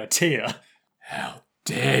wouldn't shed a tear. How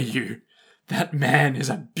dare you? That man is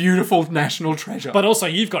a beautiful national treasure. But also,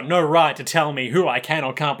 you've got no right to tell me who I can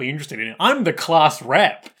or can't be interested in. I'm the class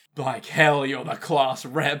rep. Like hell, you're the class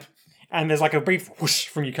rep. And there's like a brief whoosh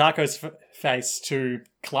from Yukako's face to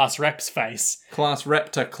class rep's face. Class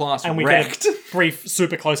rep to class And we wrecked. get a brief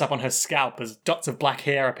super close up on her scalp as dots of black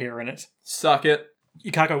hair appear in it. Suck it.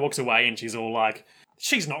 Yukako walks away and she's all like,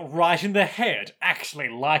 she's not right in the head, actually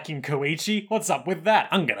liking Koichi. What's up with that?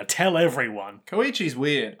 I'm gonna tell everyone. Koichi's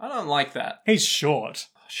weird. I don't like that. He's short.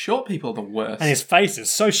 Short people are the worst. And his face is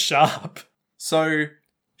so sharp. So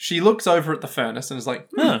she looks over at the furnace and is like,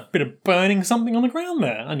 Bit of burning something on the ground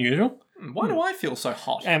there. Unusual. why do I feel so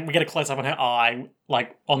hot? And we get a close up on her eye,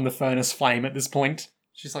 like on the furnace flame at this point.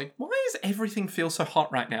 She's like, why does everything feel so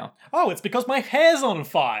hot right now? Oh, it's because my hair's on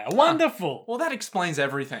fire. Wonderful. Well, that explains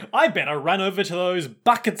everything. I better run over to those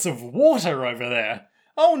buckets of water over there.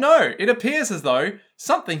 Oh no, it appears as though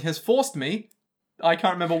something has forced me. I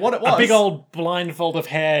can't remember what it was. A big old blindfold of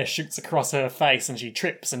hair shoots across her face and she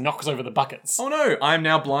trips and knocks over the buckets. Oh no, I'm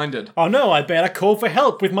now blinded. Oh no, I better call for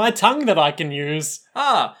help with my tongue that I can use.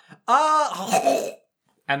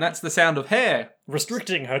 And that's the sound of hair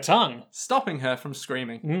Restricting her tongue. stopping her from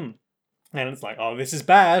screaming. And it's like, oh, this is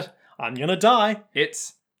bad. I'm gonna die.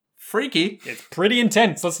 It's freaky. It's pretty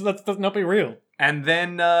intense. Let's not be real. And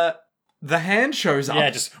then the hand shows up. Yeah,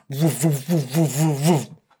 just woof, woof, woof, woof, woof, woof.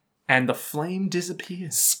 And the flame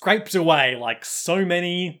disappears. Scraped away like so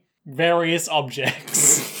many various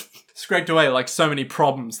objects. Scraped away like so many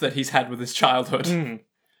problems that he's had with his childhood.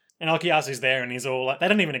 And Okuyasu's there and he's all like, they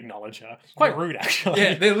don't even acknowledge her. Quite rude, actually.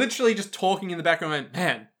 Yeah, they're literally just talking in the background.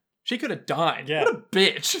 Man, she could have died. Yeah. What a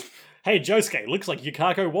bitch. Hey, Josuke, looks like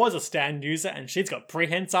Yukako was a stand user and she's got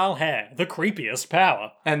prehensile hair. The creepiest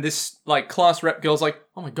power. And this like class rep girl's like,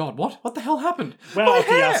 oh my god, what? What the hell happened? Well, My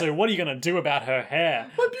hair! Okuyasu, what are you going to do about her hair?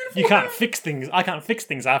 My beautiful You can't hair! fix things. I can't fix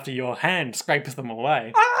things after your hand scrapes them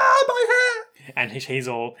away. Ah, my hair! And she's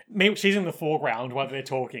all... She's in the foreground while they're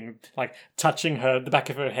talking, like, touching the back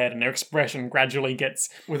of her head, and her expression gradually gets...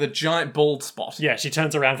 With a giant bald spot. Yeah, she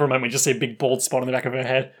turns around for a moment, we just see a big bald spot on the back of her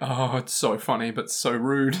head. Oh, it's so funny, but so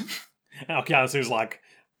rude. And Okuyasu's like,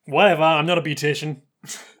 whatever, I'm not a beautician.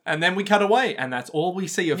 And then we cut away, and that's all we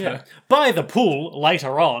see of her. By the pool,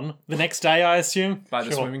 later on, the next day, I assume. By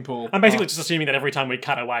the Sure. swimming pool. I'm basically just assuming that every time we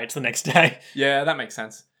cut away, it's the next day. Yeah, that makes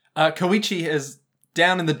sense. Koichi is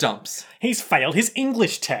down in the dumps. He's failed his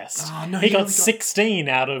English test. Oh, no, he he got only got- 16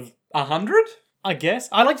 out of, 100? I guess.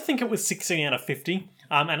 I like to think it was 16 out of 50.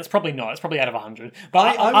 And it's probably not. It's probably out of 100.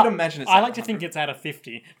 But I would imagine it's I out like of to think it's out of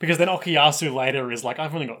 50, because then Okuyasu later is like,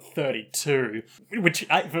 I've only got 32, which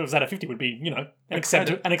if it was out of 50 would be, an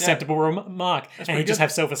acceptable remark. And he'd just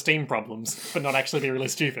have self-esteem problems, but not actually be really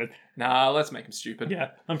stupid. Nah, let's make him stupid. Yeah,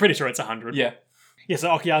 I'm pretty sure it's 100. Yeah. Yeah, so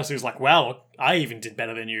Okuyasu's like, wow, I even did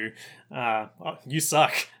better than you. You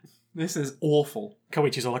suck. This is awful.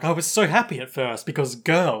 Koichi's all like, I was so happy at first because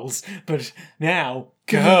girls, but now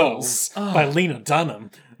Girls by Lena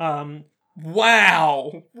Dunham.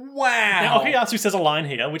 Wow. Now, Okuyasu says a line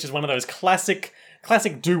here, which is one of those classic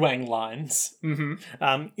Duwang lines.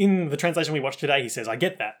 Mm-hmm. In the translation we watched today, he says, I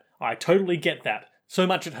get that. I totally get that. So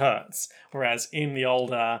much it hurts. Whereas in the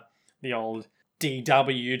old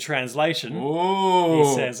DW translation, Ooh.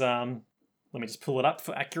 he says, let me just pull it up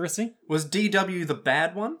for accuracy. Was DW the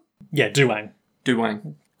bad one? Yeah, Duwang.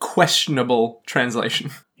 Duwang. Questionable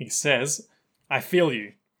translation. He says, I feel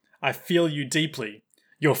you. I feel you deeply.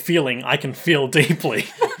 Your feeling I can feel deeply.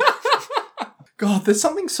 God, there's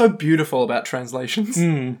something so beautiful about translations.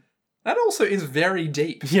 Mm. That also is very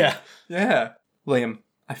deep. Yeah. Yeah. Liam,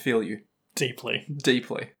 I feel you. Deeply.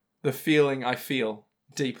 Deeply. The feeling I feel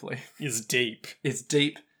deeply Is deep. is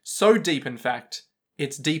deep. So deep, in fact,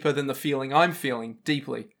 it's deeper than the feeling I'm feeling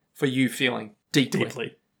deeply for you feeling deeply.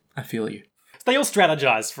 Deeply. I feel you. They all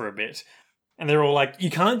strategize for a bit. And they're all like,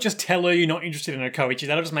 you can't just tell her you're not interested in her, Koichi.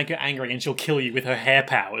 That'll just make her angry and she'll kill you with her hair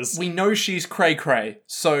powers. We know she's cray-cray,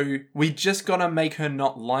 so we just gotta make her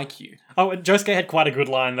not like you. Oh, and Josuke had quite a good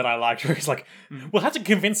line that I liked where he's like, we'll have to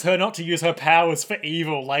convince her not to use her powers for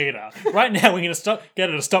evil later. Right now we're going to get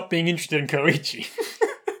her to stop being interested in Koichi.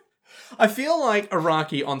 I feel like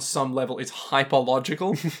Araki on some level is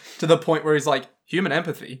hyper-logical to the point where he's like, human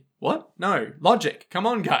empathy? What? No. Logic. Come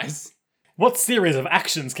on, guys. What series of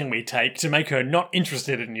actions can we take to make her not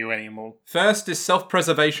interested in you anymore? First is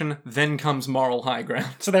self-preservation, then comes moral high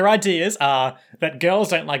ground. So their ideas are that girls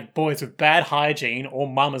don't like boys with bad hygiene or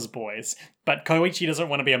mama's boys, but Koichi doesn't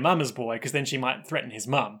want to be a mama's boy because then she might threaten his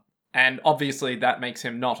mum. And obviously that makes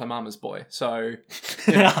him not a mama's boy, so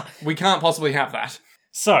we can't possibly have that.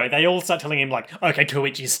 So they all start telling him like, okay,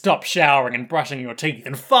 Koichi, stop showering and brushing your teeth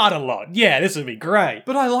and fart a lot. Yeah, this would be great.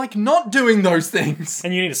 But I like not doing those things.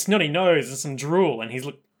 And you need a snotty nose and some drool, and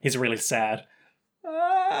he's really sad.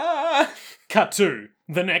 Cut to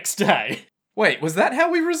the next day. Wait, was that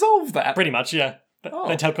how we resolved that? Pretty much, yeah.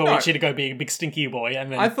 They tell Koichi to go be a big stinky boy,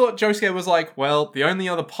 and then... I thought Josuke was like, well, the only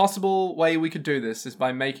other possible way we could do this is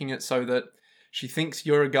by making it so that she thinks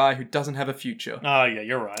you're a guy who doesn't have a future. Oh, yeah,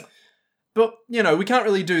 you're right. But, we can't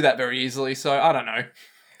really do that very easily, so I don't know.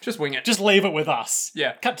 Just wing it. Just leave it with us.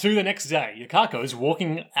 Yeah. Cut to the next day. Yukako's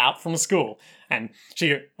walking out from school, and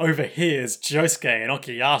she overhears Josuke and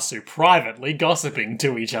Okuyasu privately gossiping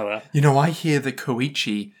to each other. I hear that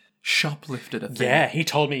Koichi shoplifted a thing. Yeah, he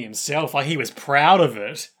told me himself. Like, he was proud of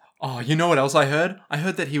it. Oh, you know what else I heard? I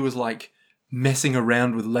heard that he was, messing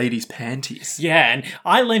around with ladies' panties. Yeah, and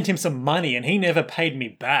I lent him some money and he never paid me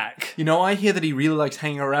back. I hear that he really likes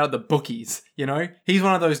hanging around at the bookies, He's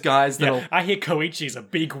one of those guys that'll... Yeah, I hear Koichi's a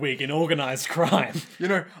bigwig in organised crime.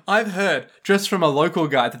 I've heard, just from a local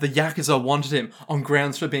guy, that the Yakuza wanted him on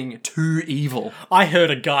grounds for being too evil. I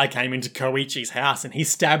heard a guy came into Koichi's house and he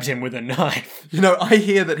stabbed him with a knife. I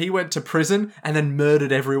hear that he went to prison and then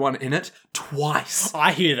murdered everyone in it twice.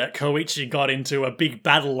 I hear that Koichi got into a big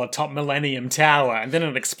battle atop Millennium Tower and then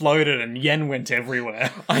it exploded and yen went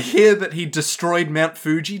everywhere. I hear that he destroyed Mount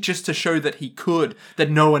Fuji just to show that he could,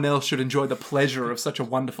 that no one else should enjoy the pleasure of such a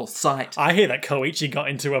wonderful sight. I hear that Koichi got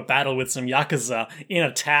into a battle with some Yakuza in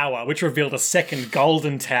a tower, which revealed a second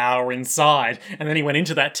golden tower inside, and then he went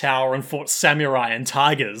into that tower and fought samurai and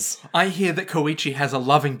tigers. I hear that Koichi has a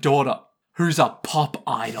loving daughter who's a pop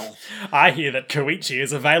idol. I hear that Koichi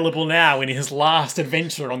is available now in his last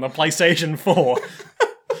adventure on the PlayStation 4.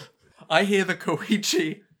 I hear that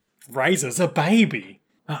Koichi raises a baby.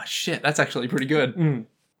 Oh shit, that's actually pretty good.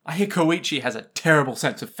 I hear Koichi has a terrible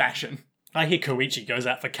sense of fashion. I hear Koichi goes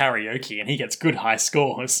out for karaoke and he gets good high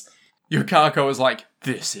scores. Yukako is like,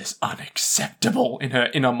 this is unacceptable in her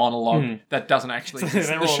inner monologue. That doesn't actually exist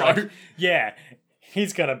in the show. Like, yeah,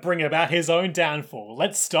 he's gonna bring about his own downfall.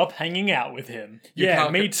 Let's stop hanging out with him. Yeah,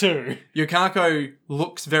 me too. Yukako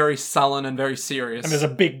looks very sullen and very serious. And there's a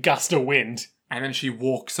big gust of wind. And then she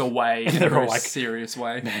walks away in a very serious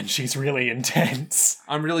way. Man, she's really intense.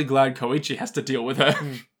 I'm really glad Koichi has to deal with her.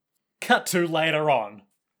 Cut to later on.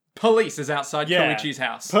 Police is outside Koichi's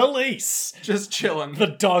house. Police! Just chilling. The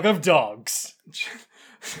dog of dogs.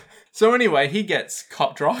 So anyway, he gets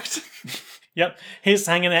cop-drocked. Yep. He's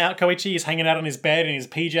hanging out, Koichi is hanging out on his bed in his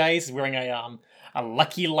PJs. He's wearing a a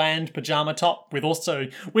Lucky Land pajama top with also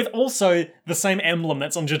the same emblem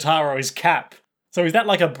that's on Jotaro's cap. So is that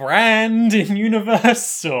like a brand in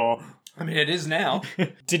universe, or I mean, it is now.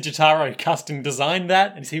 did Jotaro custom design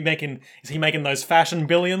that? Is he making those fashion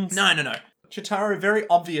billions? No. Jotaro very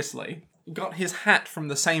obviously got his hat from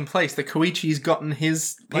the same place that Koichi's gotten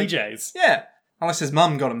his PJs. Yeah, unless his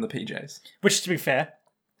mum got him the PJs. Which, to be fair,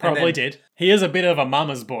 probably then- did. He is a bit of a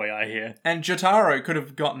mama's boy, I hear. And Jotaro could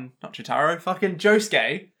have gotten not Jotaro, fucking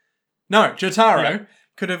Josuke. No, Jotaro Yeah.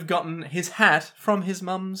 could have gotten his hat from his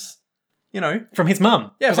mum's. From his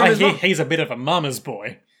mum. Yeah, 'Cause from I his hear mum. he's a bit of a mama's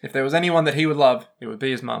boy. If there was anyone that he would love, it would be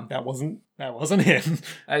his mum. That wasn't him.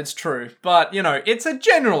 It's true, but it's a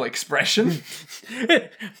general expression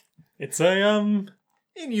It's a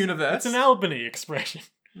in universe. it's an Albany expression.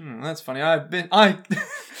 That's funny. I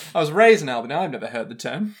was raised in Albany. I've never heard the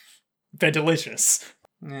term. They're delicious.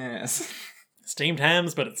 Yes. Steamed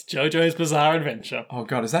hams, but it's JoJo's Bizarre Adventure. Oh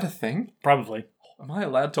god, is that a thing? Probably. Am I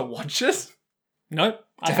allowed to watch it? Nope,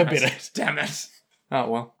 I Damn forbid it. Damn it. Oh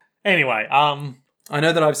well. Anyway, I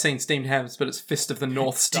know that I've seen steamed hams, but it's Fist of the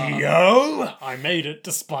North Star. Dio! I made it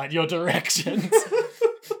despite your directions.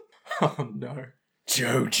 Oh no.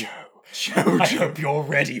 Jojo. I hope you're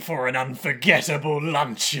ready for an unforgettable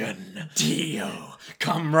luncheon. Dio,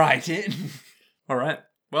 come right in. All right.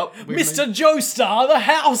 Well, Mr. Joestar, the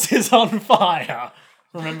house is on fire!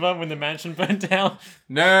 Remember when the mansion burnt down?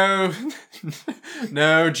 No,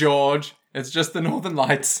 no, George. It's just the Northern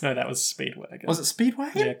Lights. No, that was Speedwagon. Was it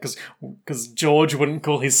Speedwagon? Yeah, because George wouldn't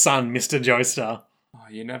call his son Mr. Joestar. Oh,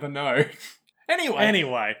 you never know.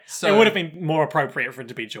 Anyway, So- it would have been more appropriate for it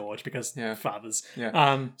to be George because Yeah. fathers.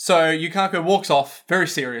 Yeah. So Yukako walks off, very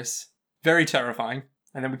serious, very terrifying,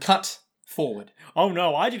 and then we cut forward. Oh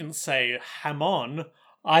no, I didn't say Hamon.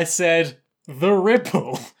 I said the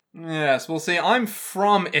ripple. Yes, well, see, I'm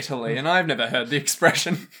from Italy, and I've never heard the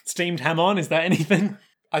expression. Steamed Hamon, is that anything?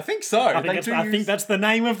 I think so. I think that's the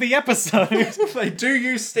name of the episode. They do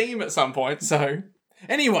use steam at some point, so...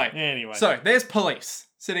 Anyway. So, there's police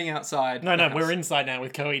sitting outside. No, the house. we're inside now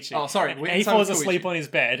with Koichi. Oh, sorry, And we're he inside falls with asleep Koichi. on his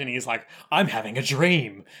bed and he's like, I'm having a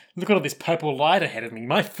dream. Look at all this purple light ahead of me.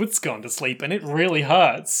 My foot's gone to sleep and it really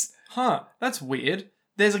hurts. Huh, that's weird.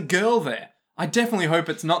 There's a girl there. I definitely hope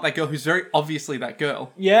it's not that girl who's very obviously that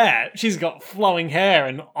girl. Yeah, she's got flowing hair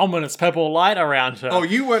and ominous purple light around her. Oh,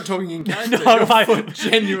 you weren't talking in character. No, Your I- foot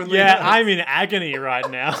genuinely yeah, hurts. I'm in agony right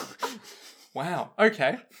now. Wow,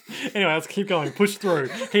 okay. Anyway, let's keep going. Push through.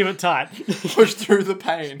 Keep it tight. Push through the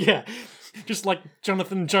pain. Yeah. Just like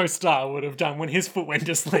Jonathan Joestar would have done when his foot went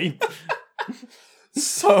to sleep.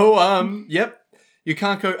 So, yep.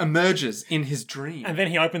 Yukako emerges in his dream. And then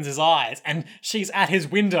he opens his eyes and she's at his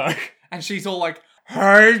window. And she's all like,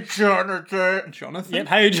 "Hey, Jonathan." Jonathan? Yep,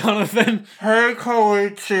 hey Jonathan. Hey,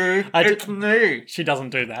 Koichi. It's me. She doesn't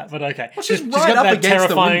do that, but okay. she's right got up that against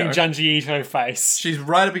the terrifying window. Junji Ito face. She's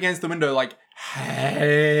right up against the window like,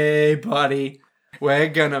 "Hey, buddy. We're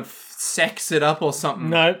gonna sex it up or something."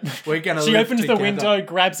 No. We're gonna She live opens together. the window,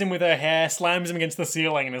 grabs him with her hair, slams him against the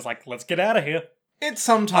ceiling, and is like, let's get out of here. It's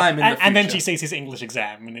sometime in the future. And then she sees his English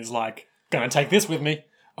exam and is like, gonna take this with me.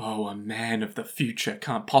 Oh, a man of the future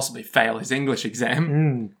can't possibly fail his English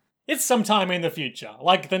exam. It's sometime in the future,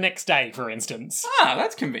 like the next day, for instance. Ah,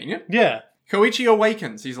 that's convenient. Yeah. Koichi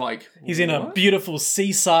awakens. He's like, He's in a "What? beautiful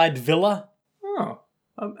seaside villa. Oh,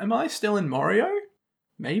 am I still in Morio?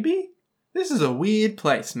 Maybe? This is a weird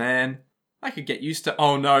place, man. I could get used to...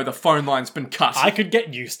 Oh no, the phone line's been cut. I could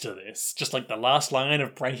get used to this, just like the last line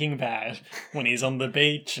of Breaking Bad, when he's on the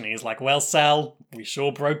beach and he's like, well, Sal, we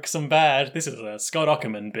sure broke some bad. This is a Scott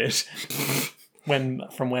Aukerman bit. when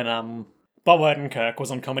Bob Odenkirk was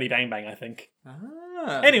on Comedy Bang Bang, I think.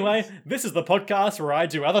 Ah. Anyway, this is the podcast where I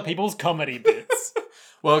do other people's comedy bits.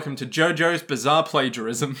 Welcome to JoJo's Bizarre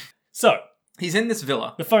Plagiarism. So, He's in this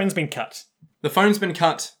villa. the phone's been cut. The phone's been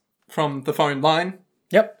cut from the phone line.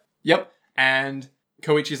 Yep. Yep. And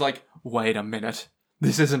Koichi's like, wait a minute.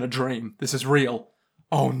 This isn't a dream. This is real.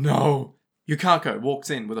 Oh no. Yukako walks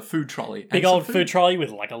in with a food trolley. Big and some old food trolley with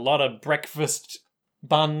like a lot of breakfast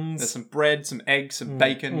buns. There's some bread, some eggs, some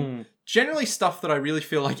bacon. Generally stuff that I really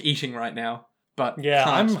feel like eating right now. But Yeah,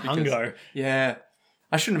 can't I'm because- hungo. Yeah.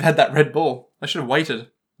 I shouldn't have had that Red Bull. I should have waited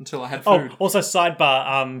until I had Oh, food. also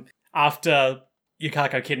sidebar, after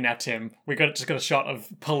Yukako kidnapped him, we just got a shot of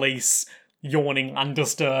police yawning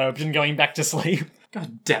undisturbed and going back to sleep.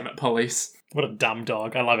 God damn it, police. What a dumb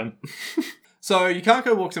dog. I love him. So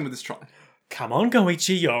Yukako walks in with this trolley. Come on,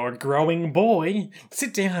 Koichi, you're a growing boy.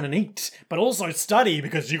 Sit down and eat, but also study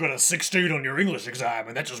because you got a 16 on your English exam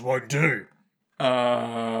and that just won't do.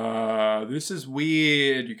 This is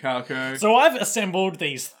weird, Yukako. So I've assembled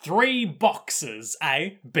these 3 boxes,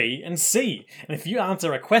 A, B, and C. And if you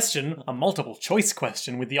answer a question, a multiple choice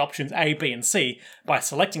question with the options A, B, and C, by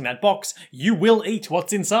selecting that box, you will eat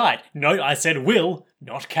what's inside. Note I said will,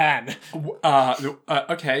 not can.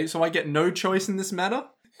 Okay, so I get no choice in this matter?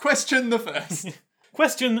 Question the first.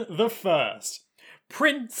 Question the first.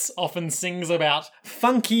 Prince often sings about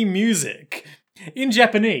funky music. In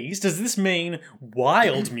Japanese, does this mean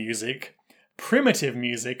wild music, primitive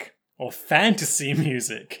music, or fantasy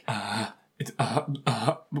music? I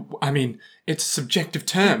mean, it's a subjective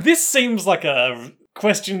term. This seems like a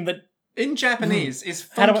question that... In Japanese, is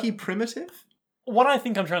funky primitive? What I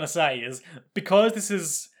think I'm trying to say is, because this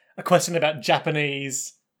is a question about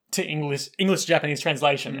Japanese to English to Japanese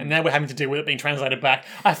translation, and now we're having to deal with it being translated back,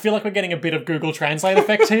 I feel like we're getting a bit of Google Translate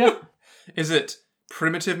effect here. Is it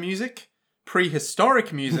primitive music,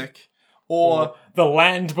 prehistoric music, or the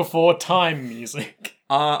land before time music?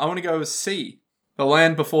 I want to go with C, the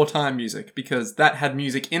land before time music, because that had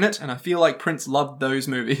music in it, and I feel like Prince loved those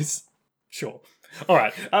movies. Sure. All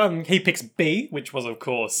right. He picks B, which was, of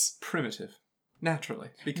course, primitive. Naturally.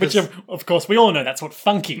 Because, which, of course, we all know that's what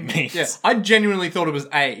funky means. Yeah, I genuinely thought it was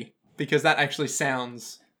A, because that actually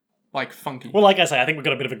sounds like funky. Well, like I say, I think we've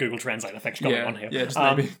got a bit of a Google Translate effect going on here. Yeah, just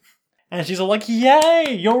maybe. And she's all like, yay,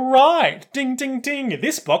 you're right. Ding, ding, ding.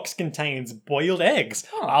 This box contains boiled eggs.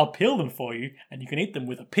 Oh. I'll peel them for you, and you can eat them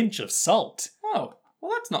with a pinch of salt. Oh,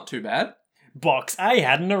 well, that's not too bad. Box A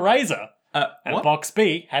had an eraser. And what? box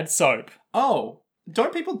B had soap. Oh,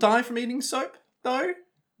 don't people die from eating soap, though?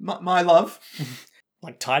 My love.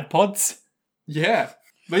 Like Tide Pods? Yeah,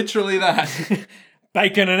 literally that.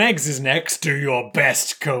 Bacon and eggs is next. Do your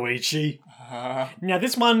best, Koichi. Now,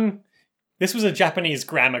 this was a Japanese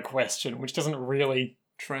grammar question, which doesn't really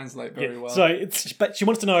translate very well. So but she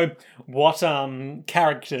wants to know what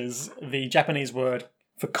characters the Japanese word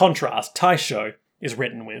for contrast, taisho, is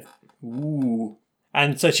written with. Ooh.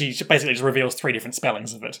 And so she basically just reveals 3 different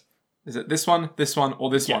spellings of it. Is it this one, or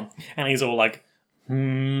this one? And he's all like,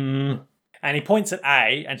 And he points at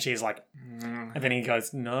A, and she's like, And then he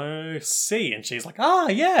goes, no, C. And she's like,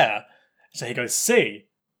 yeah. So he goes, C.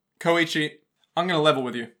 Koichi, I'm going to level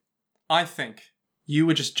with you. I think you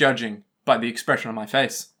were just judging by the expression on my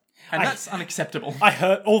face. And that's unacceptable. I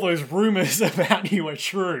heard all those rumours about you are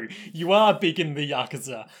true. You are big in the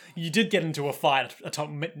Yakuza. You did get into a fight atop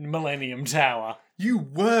Millennium Tower. You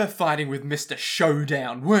were fighting with Mr.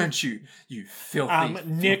 Showdown, weren't you? You filthy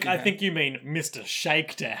Nick, filthy I man. think you mean Mr.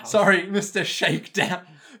 Shakedown. Sorry, Mr. Shakedown.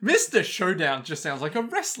 Mr. Showdown just sounds like a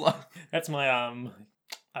wrestler. That's my, I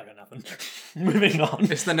got nothing. Moving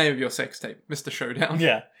on. It's the name of your sex tape, Mr. Showdown.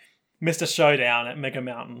 Yeah. Mr. Showdown at Mega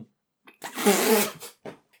Mountain.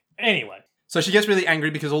 Anyway. So she gets really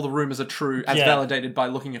angry because all the rumours are true, as validated by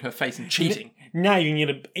looking at her face and cheating. Now you need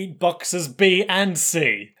to eat boxes B and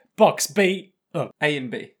C. Box B... Oh. A and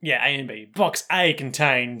B. Yeah, A and B. Box A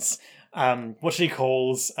contains what she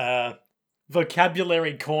calls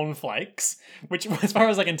vocabulary cornflakes, which, as far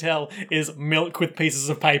as I can tell, is milk with pieces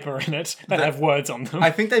of paper in it that have words on them.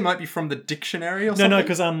 I think they might be from the dictionary or something. No,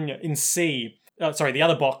 because in C... the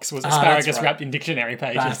other box was asparagus wrapped in dictionary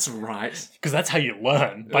pages. That's right. Because that's how you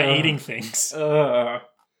learn, by eating things. Well,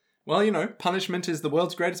 punishment is the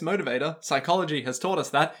world's greatest motivator. Psychology has taught us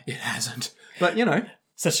that. It hasn't. But,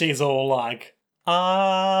 So she's all like,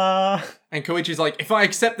 And Koichi's like, if I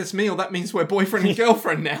accept this meal, that means we're boyfriend and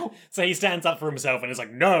girlfriend now. So he stands up for himself and is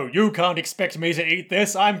like, no, you can't expect me to eat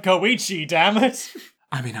this. I'm Koichi, damn it.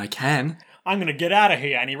 I mean, I can. I'm going to get out of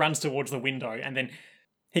here. And he runs towards the window and then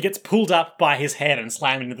he gets pulled up by his head and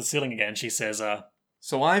slammed into the ceiling again. She says,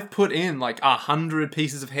 So I've put in 100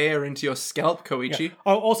 pieces of hair into your scalp, Koichi. Yeah.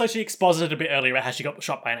 Oh, also she exposited a bit earlier about how she got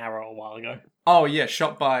shot by an arrow a while ago. Oh, yeah,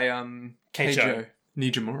 shot by, Keijo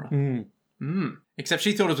Nijimura. Except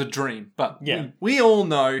she thought it was a dream, but yeah. we all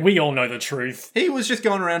know. We all know the truth. He was just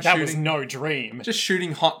going around that shooting. That was no dream. Just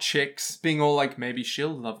shooting hot chicks, being all like, maybe she'll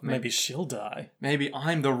love me. Maybe she'll die. Maybe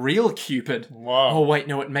I'm the real Cupid. Whoa. Oh, wait,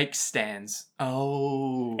 no, it makes stands.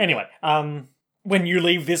 Oh. Anyway, when you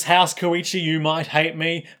leave this house, Koichi, you might hate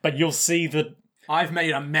me, but you'll see that... I've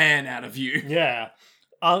made a man out of you. Yeah.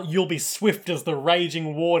 You'll be swift as the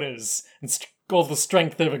raging waters and all the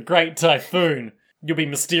strength of a great typhoon. You'll be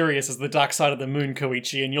mysterious as the dark side of the moon,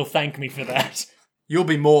 Koichi, and you'll thank me for that. You'll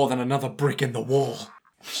be more than another brick in the wall.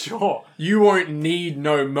 Sure. You won't need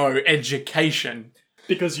no more education.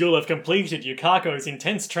 Because you'll have completed Yukako's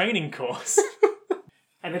intense training course.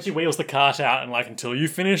 And then she wheels the cart out and until you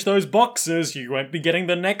finish those boxes, you won't be getting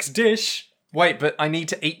the next dish. Wait, but I need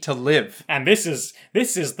to eat to live. And this is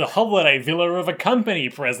the holiday villa of a company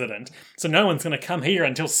president, so no one's going to come here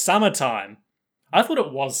until summertime. I thought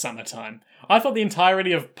it was summertime. I thought the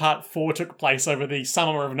entirety of part 4 took place over the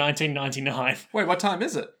summer of 1999. Wait, what time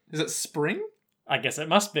is it? Is it spring? I guess it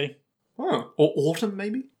must be. Oh. Or autumn,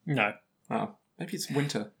 maybe? No. Oh, maybe it's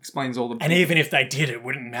winter. Explains all the... And even if they did, it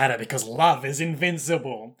wouldn't matter because love is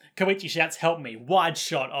invincible. Koichi shouts, "Help me." Wide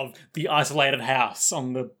shot of the isolated house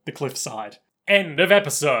on the cliffside. End of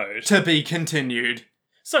episode. To be continued.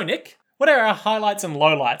 So, Nick, what are our highlights and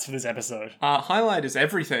lowlights for this episode? Highlight is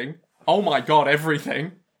everything. Oh my god,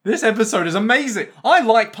 everything. This episode is amazing. I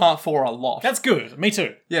like part 4 a lot. That's good. Me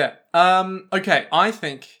too. Yeah. Okay, I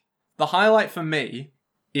think the highlight for me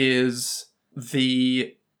is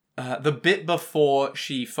the bit before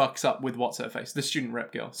she fucks up with what's her face, the student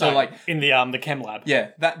rep girl. So like in the chem lab. yeah,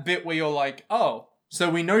 that bit where you're like, oh, so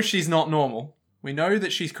we know she's not normal. We know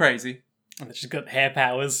that she's crazy. And that she's got hair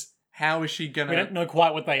powers. How is she gonna? We don't know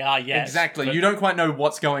quite what they are yet. Exactly. but- You don't quite know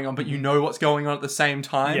what's going on, but you know what's going on at the same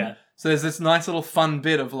time. Yeah. So there's this nice little fun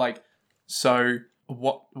bit of like, so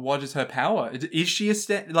what is her power? Is she a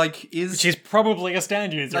stand? Like, is She's probably a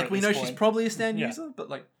stand user. like at we this know point. she's probably a stand Yeah. user, but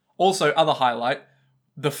like also other highlight,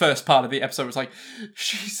 the first part of the episode was like,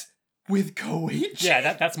 she's with Koichi.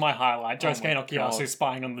 Yeah, that's my highlight. Josuke my Nokiyasu God.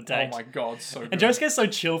 spying on the date. Oh my god, so good. And Josuke's so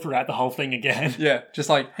chill throughout the whole thing again. Yeah, just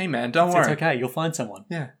like, hey man, don't It's worry. okay, you'll find someone.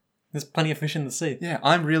 Yeah, There's plenty of fish in the sea. yeah,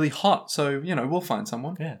 I'm really hot, so we'll find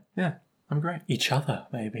someone. Yeah. Yeah, I'm great. Each other,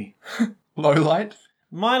 maybe. Low light.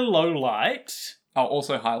 My low light. I'll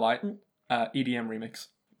also highlight EDM remix.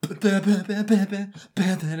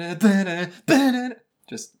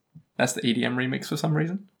 Just that's the EDM remix for some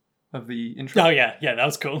reason of the intro. Oh yeah, that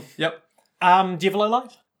was cool. Yep. Do you have a low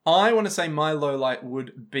light? I want to say my low light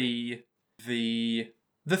would be the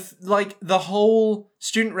whole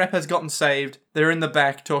student rep has gotten saved. They're in the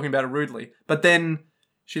back talking about it rudely, but then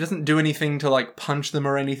she doesn't do anything to like punch them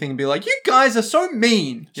or anything and be like, "You guys are so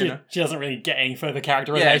mean." She doesn't really get any further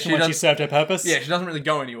characterization once she served her purpose. Yeah, she doesn't really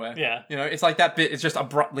go anywhere. Yeah. It's like that bit is just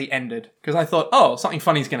abruptly ended. Because I thought, oh, something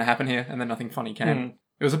funny's going to happen here, and then nothing funny came.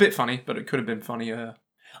 It was a bit funny, but it could have been funnier.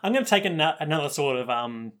 I'm going to take another sort of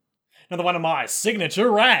another one of my signature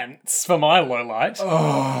rants for my low light.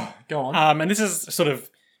 Oh, go on. And this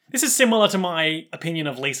is similar to my opinion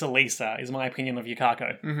of Lisa is my opinion of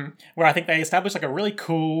Yukako. Where I think they established like a really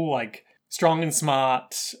cool, like strong and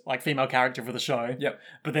smart, like female character for the show. Yep.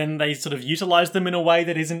 But then they sort of utilize them in a way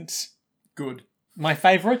that isn't Good. my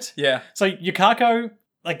favorite. Yeah. So Yukako,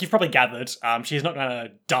 like you've probably gathered, she's not going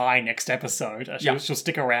to die next episode. She'll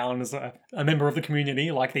stick around as a member of the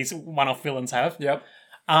community, like these one-off villains have. Yep.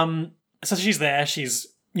 So she's there. She's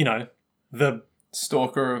the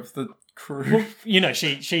Stalker of the crew.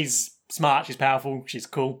 she's smart. She's powerful. She's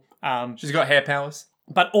cool. She's got hair powers.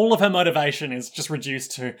 But all of her motivation is just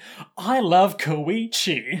reduced to, I love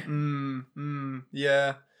Koichi.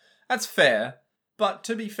 Yeah. That's fair. But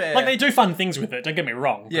to be fair... Like, they do fun things with it, don't get me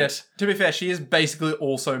wrong. but- Yes. To be fair, she is basically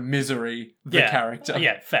also Misery, the character.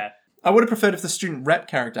 Yeah, fair. I would have preferred if the student rep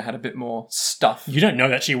character had a bit more stuff. You don't know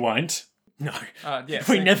that she won't. No. Yeah,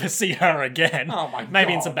 we never see her again. Oh my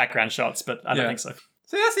Maybe in God. some background shots, but I don't think so.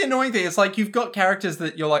 So that's the annoying thing. It's like you've got characters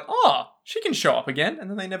that you're like, oh, she can show up again, and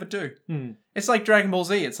then they never do. It's like Dragon Ball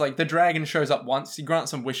Z. It's like the dragon shows up once, you grant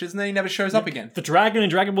some wishes, and then he never shows up again. The dragon in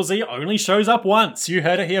Dragon Ball Z only shows up once. You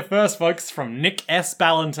heard it here first, folks, from Nick S.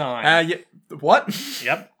 Ballantyne. Yeah, what?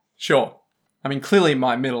 Yep. Sure. I mean, clearly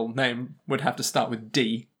my middle name would have to start with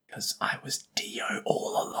D, because I was Dio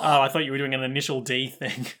all along. Oh, I thought you were doing an initial D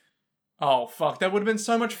thing. Oh, fuck. That would have been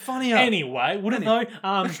so much funnier. Anyway, wouldn't though?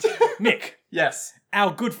 Nick, Yes.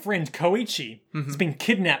 our good friend Koichi has been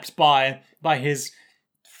kidnapped by his...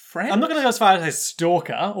 Friend? I'm not going to go as far as his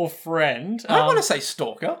stalker or friend. I want to say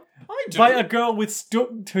stalker. I do. By a girl with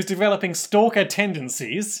who's developing stalker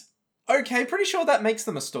tendencies. Okay, pretty sure that makes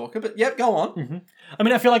them a stalker, but yep, go on. I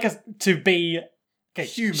mean, I feel like to be... Okay,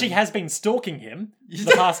 Human. she has been stalking him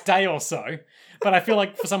the past day or so, but I feel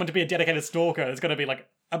like for someone to be a dedicated stalker, there's got to be like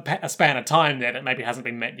a span of time there that maybe hasn't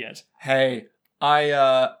been met yet. Hey,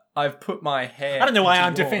 I've put my hair. I don't know why into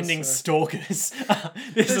I'm yours, defending so- stalkers.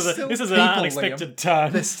 There's This still is an people, unexpected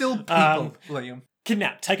turn. There's still people, Liam.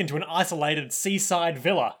 Kidnapped, taken to an isolated seaside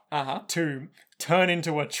villa Uh-huh. to turn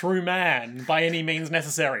into a true man by any means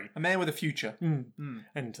necessary. A man with a future.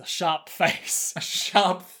 And a sharp face. A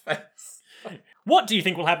sharp face. What do you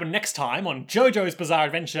think will happen next time on JoJo's Bizarre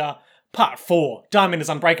Adventure Part 4? Diamond is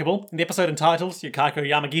Unbreakable, and the episode entitled Yukako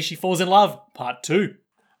Yamagishi Falls in Love, Part 2.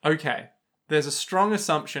 Okay, there's a strong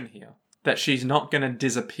assumption here that she's not going to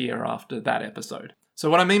disappear after that episode. So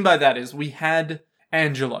what I mean by that is we had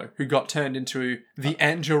Angelo, who got turned into the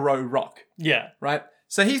Angelo Rock, Yeah. right?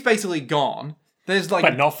 So he's basically gone. There's like...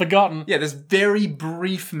 But not forgotten. Yeah, there's very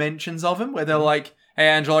brief mentions of him where they're like, hey,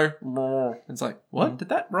 Angelo. It's like, what? Did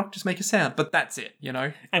that rock just make a sound? But that's it, you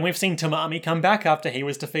know? And we've seen Tamami come back after he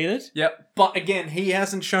was defeated. Yep. But again, he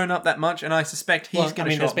hasn't shown up that much, and I suspect he's going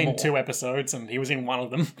to show there's up been more. 2 episodes, and he was in one of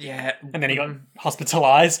them. Yeah. And then he got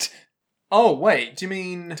hospitalized. Oh, wait. Do you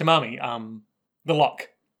mean... Tamami, the lock.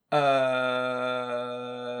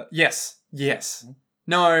 Yes. Yes.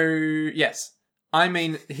 No, yes. I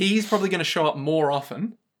mean, he's probably going to show up more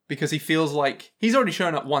often because he feels like he's already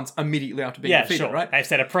shown up once immediately after being defeated, sure. right? They've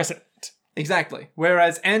set a precedent. Exactly.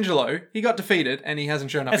 Whereas Angelo, he got defeated and he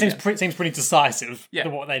hasn't shown up That again. seems pretty decisive, Yeah.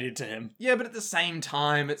 what they did to him. Yeah, but at the same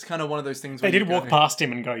time, it's kind of one of those things They where did you walk go- past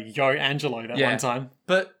him and go, yo, Angelo, that Yeah. one time.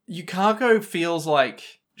 But Yukako feels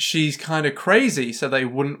like she's kind of crazy, so they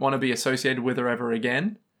wouldn't want to be associated with her ever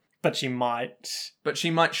again. But she might... But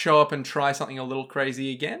she might show up and try something a little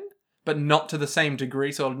crazy again, but not to the same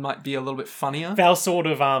degree, so it might be a little bit funnier. They'll sort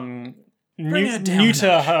of Bring her down a neuter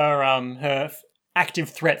notch. her active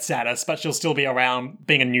threat status, but she'll still be around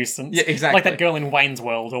being a nuisance. Yeah, exactly. Like that girl in Wayne's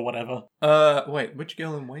World or whatever. Wait, which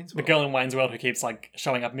girl in Wayne's The World? girl in Wayne's World who keeps like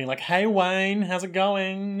showing up and being like, hey Wayne, how's it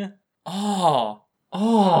going? Oh,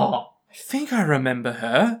 I think I remember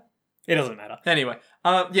her. It doesn't matter. Anyway,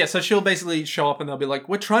 yeah, so she'll basically show up and they'll be like,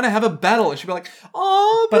 we're trying to have a battle. And she'll be like,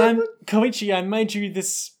 oh, But I'm Koichi, I made you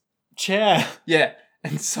this chair. Yeah,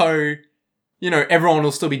 and so, you know, everyone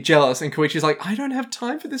will still be jealous, and Koichi's like, I don't have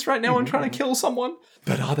time for this right now, I'm trying to kill someone.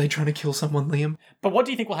 But are they trying to kill someone, Liam? But what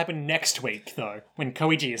do you think will happen next week, though, when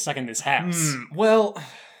Koichi is stuck in this house? Well,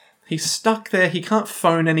 he's stuck there, he can't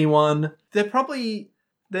phone anyone. They're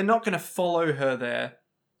not going to follow her there.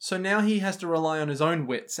 So now he has to rely on his own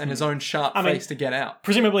wits and his own sharp I mean- face to get out.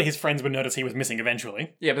 Presumably his friends would notice he was missing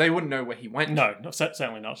eventually. Yeah, but they wouldn't know where he went. No,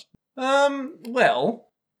 certainly not. Well,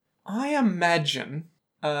 I imagine,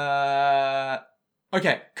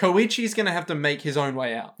 okay, Koichi's going to have to make his own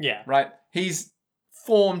way out. Yeah. Right? He's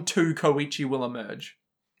Form 2 Koichi will emerge.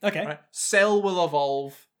 Okay. Right? Cell will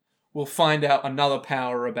evolve. We'll find out another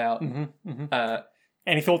power about.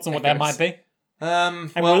 Any thoughts on what that might be?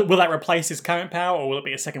 And Well, will that replace his current power, or will it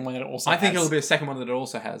be a second one that it also I has? think it'll be a second one that it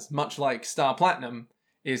also has. Much like Star Platinum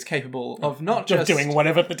is capable of not Just just doing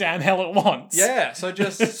whatever the damn hell it wants. Yeah, so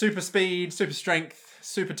just super speed, super strength,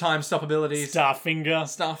 super time stop abilities, Starfinger,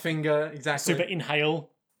 Starfinger, exactly. super inhale.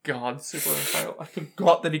 God, super inhale. I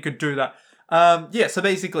forgot that he could do that. Yeah, so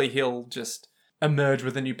basically he'll just emerge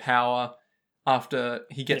with a new power after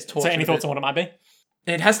he gets tortured. So any a thoughts bit. on what it might be?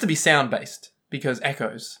 It has to be sound-based, because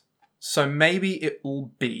echoes. So maybe it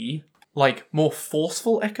will be, like, more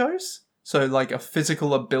forceful echoes? So, like, a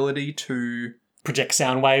physical ability to... Project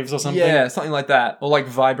sound waves or something? Yeah, something like that. Or, like,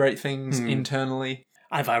 vibrate things internally.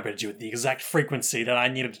 I vibrated you at the exact frequency that I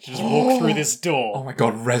needed to just walk through this door. Oh my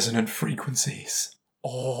god, resonant frequencies.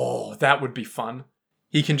 Oh, that would be fun.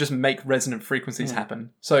 He can just make resonant frequencies happen.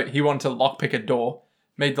 So he wanted to lockpick a door,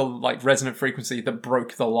 made the, like, resonant frequency that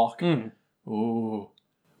broke the lock. Ooh,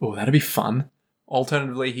 that'd be fun.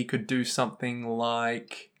 Alternatively, he could do something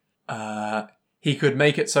like... he could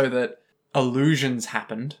make it so that illusions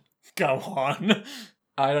happened. Go on.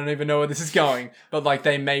 I don't even know where this is going. But, like,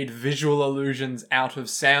 they made visual illusions out of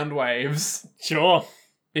sound waves Sure.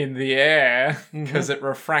 in the air because it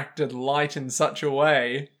refracted light in such a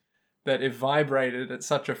way that it vibrated at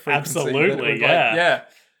such a frequency. that it Absolutely, would, yeah.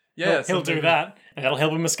 Yeah, He'll do that, and that'll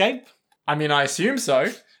help him escape. I mean, I assume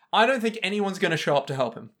so. I don't think anyone's going to show up to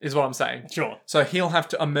help him, is what I'm saying. Sure. So he'll have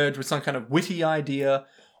to emerge with some kind of witty idea,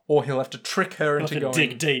 or he'll have to trick her He'll into have to going...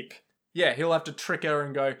 dig deep. Yeah, he'll have to trick her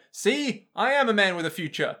and go, see, I am a man with a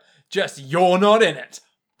future, just you're not in it.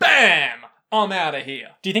 Bam! I'm out of here.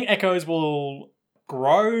 Do you think Echoes will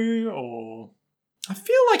grow, or... I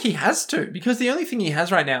feel like he has to, because the only thing he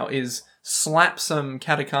has right now is slap some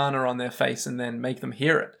katakana on their face and then make them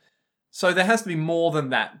hear it. So there has to be more than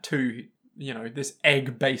that to, you know, this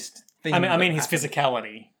egg-based thing. I mean, his happens.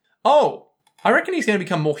 physicality. Oh, I reckon he's going to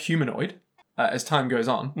become more humanoid as time goes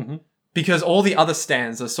on. Because all the other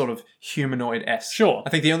stands are sort of humanoid-esque. Sure. I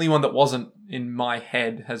think the only one that wasn't in my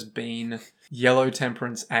head has been Yellow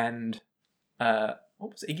Temperance and... what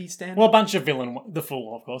was Iggy's stand? Well, a bunch of the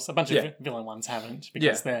Fool, of course. A bunch of Yeah. villain ones haven't, because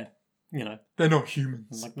Yeah. they're, you know, They're not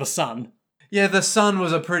humans. like the sun. Yeah, the sun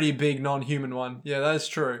was a pretty big non-human one. Yeah, that is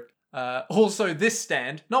true. Also, this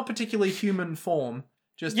stand, not particularly human form,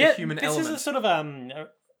 just a human this element. is a sort of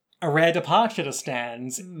a rare departure to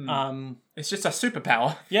stands. It's just a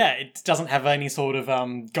superpower. Yeah, it doesn't have any sort of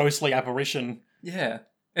ghostly apparition. Yeah.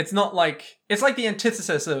 It's not like... It's like the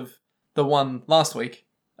antithesis of the one last week.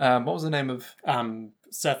 What was the name of...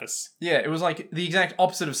 Surface. Yeah, it was like the exact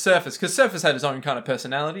opposite of Surface, because Surface had its own kind of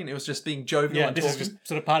personality, and it was just being jovial Yeah, and this talking. is just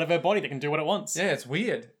sort of part of her body that can do what it wants. Yeah, it's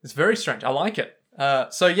weird. It's very strange. I like it.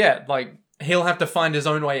 So yeah, like, he'll have to find his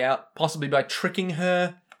own way out, possibly by tricking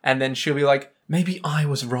her, and then she'll be like, maybe I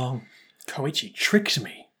was wrong. Koichi tricked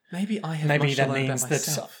me. Maybe I have Maybe much that to learn means about that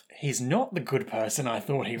myself. he's not the good person I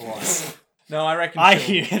thought he was. No, I reckon I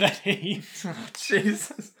she'll... hear that he...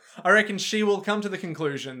 Jesus. I reckon she will come to the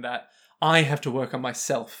conclusion that I have to work on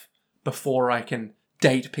myself before I can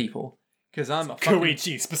date people. Because I'm a fucking...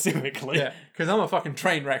 Koichi specifically. Yeah, because I'm a fucking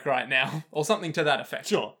train wreck right now. Or something to that effect.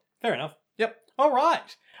 Sure. Fair enough. Yep. All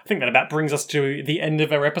right. I think that about brings us to the end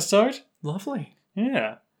of our episode. Lovely.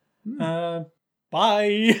 Yeah.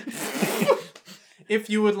 Bye. If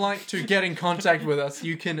you would like to get in contact with us,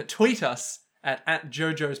 you can tweet us at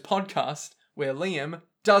JoJo's Podcast, where Liam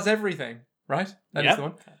does everything. Right? That is Yep. the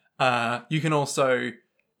one. You can also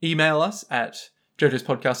email us at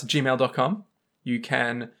jojospodcast@gmail.com. You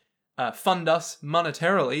can fund us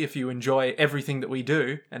monetarily if you enjoy everything that we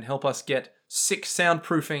do and help us get sick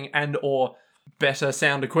soundproofing and or better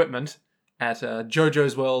sound equipment at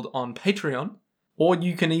JoJo's World on Patreon. Or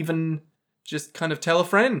you can even just kind of tell a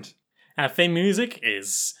friend. Our theme music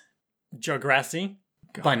is Joe Grassi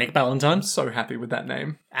by Nick Ballantyne. I'm so happy with that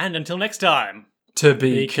name. And until next time, To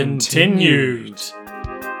be continued.